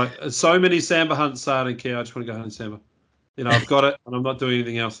 Like, so many Sambar hunts say, I don't care, I just want to go hunt Sambar. I've got it and I'm not doing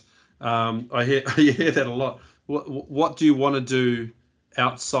anything else. I hear that a lot. What do you want to do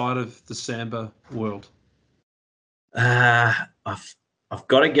outside of the Sambar world? I've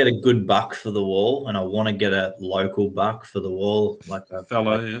got to get a good buck for the wall, and I want to get a local buck for the wall, like a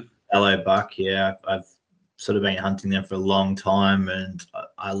fellow buck. Yeah, I've sort of been hunting them for a long time, and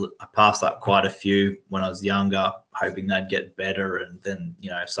I passed up quite a few when I was younger, hoping they'd get better, and then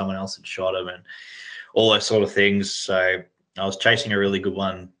someone else had shot them and all those sort of things. So I was chasing a really good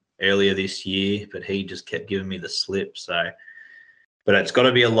one earlier this year, but he just kept giving me the slip. So, but it's got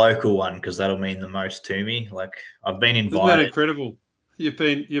to be a local one, because that'll mean the most to me. Like, I've been invited. Isn't that incredible?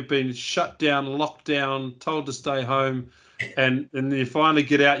 You've been shut down, locked down, told to stay home, and you finally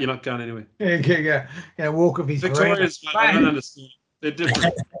get out. You're not going anywhere. Yeah, walk of his Victoria's. I don't understand. They're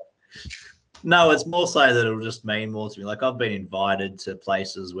different. No, it's more so that it'll just mean more to me. Like, I've been invited to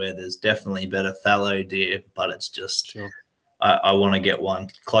places where there's definitely better fallow deer, but it's just I want to get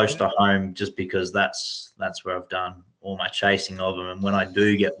one close to home, just because that's where I've done all my chasing of them. And when I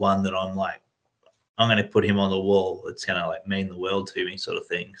do get one that I'm like, I'm going to put him on the wall, it's going to like mean the world to me, sort of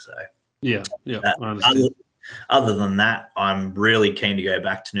thing. So I understand. Other than that, I'm really keen to go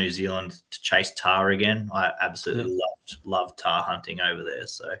back to New Zealand to chase tahr again. I absolutely love tahr hunting over there.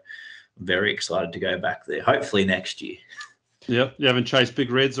 So I'm very excited to go back there, hopefully next year. Yep. You haven't chased big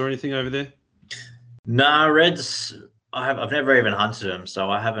reds or anything over there? No, reds, I've never even hunted them,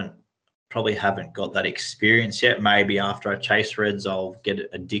 so I probably haven't got that experience yet. Maybe after I chase reds, I'll get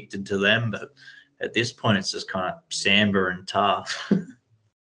addicted to them, but at this point it's just kind of Sambar and tar.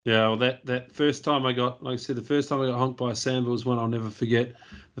 Yeah, well, that first time I got, like I said, the first time I got honked by a Sambar was one I'll never forget.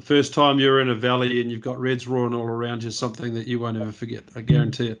 The first time you're in a valley and you've got reds roaring all around you is something that you won't ever forget. I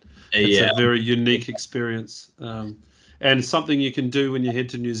guarantee it. It's a very unique experience. And something you can do when you head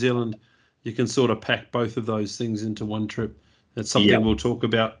to New Zealand. You can sort of pack both of those things into one trip. That's something we'll talk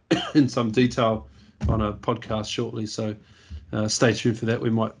about in some detail on a podcast shortly. So stay tuned for that.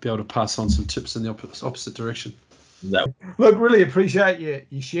 We might be able to pass on some tips in the opposite direction. Look, really appreciate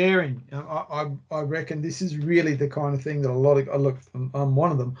you sharing. I reckon this is really the kind of thing that I'm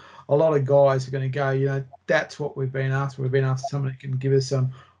one of them. A lot of guys are going to go, that's what we've been after. We've been after somebody who can give us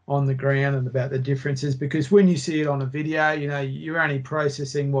some on the ground and about the differences, because when you see it on a video, you're only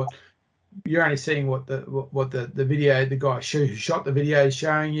processing you're only seeing what the video, the guy who shot the video is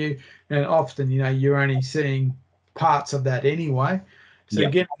showing you, and often you're only seeing parts of that anyway. So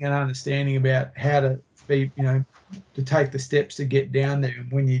getting an understanding about how to be, to take the steps to get down there,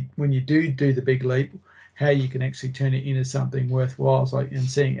 and when you do the big leap, how you can actually turn it into something worthwhile. So,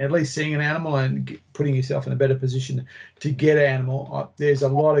 and at least seeing an animal and putting yourself in a better position to get an animal. There's a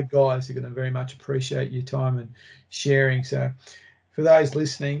lot of guys who are going to very much appreciate your time and sharing. So for those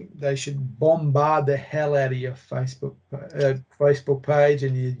listening, they should bombard the hell out of your Facebook page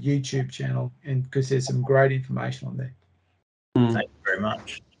and your YouTube channel, and because there's some great information on there. Thank you very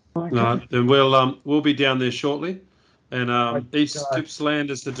much. Okay. And we'll be down there shortly. And East Gippsland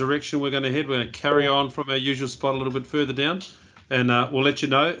is the direction we're going to head. We're going to carry on from our usual spot a little bit further down, and we'll let you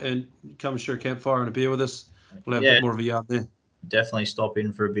know. And come share a campfire and a beer with us. We'll have a bit more of a yard there. Definitely stop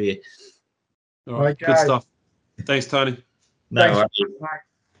in for a beer. All right, good stuff. Thanks, Tony. No worries.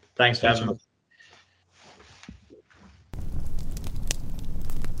 Thanks for having me.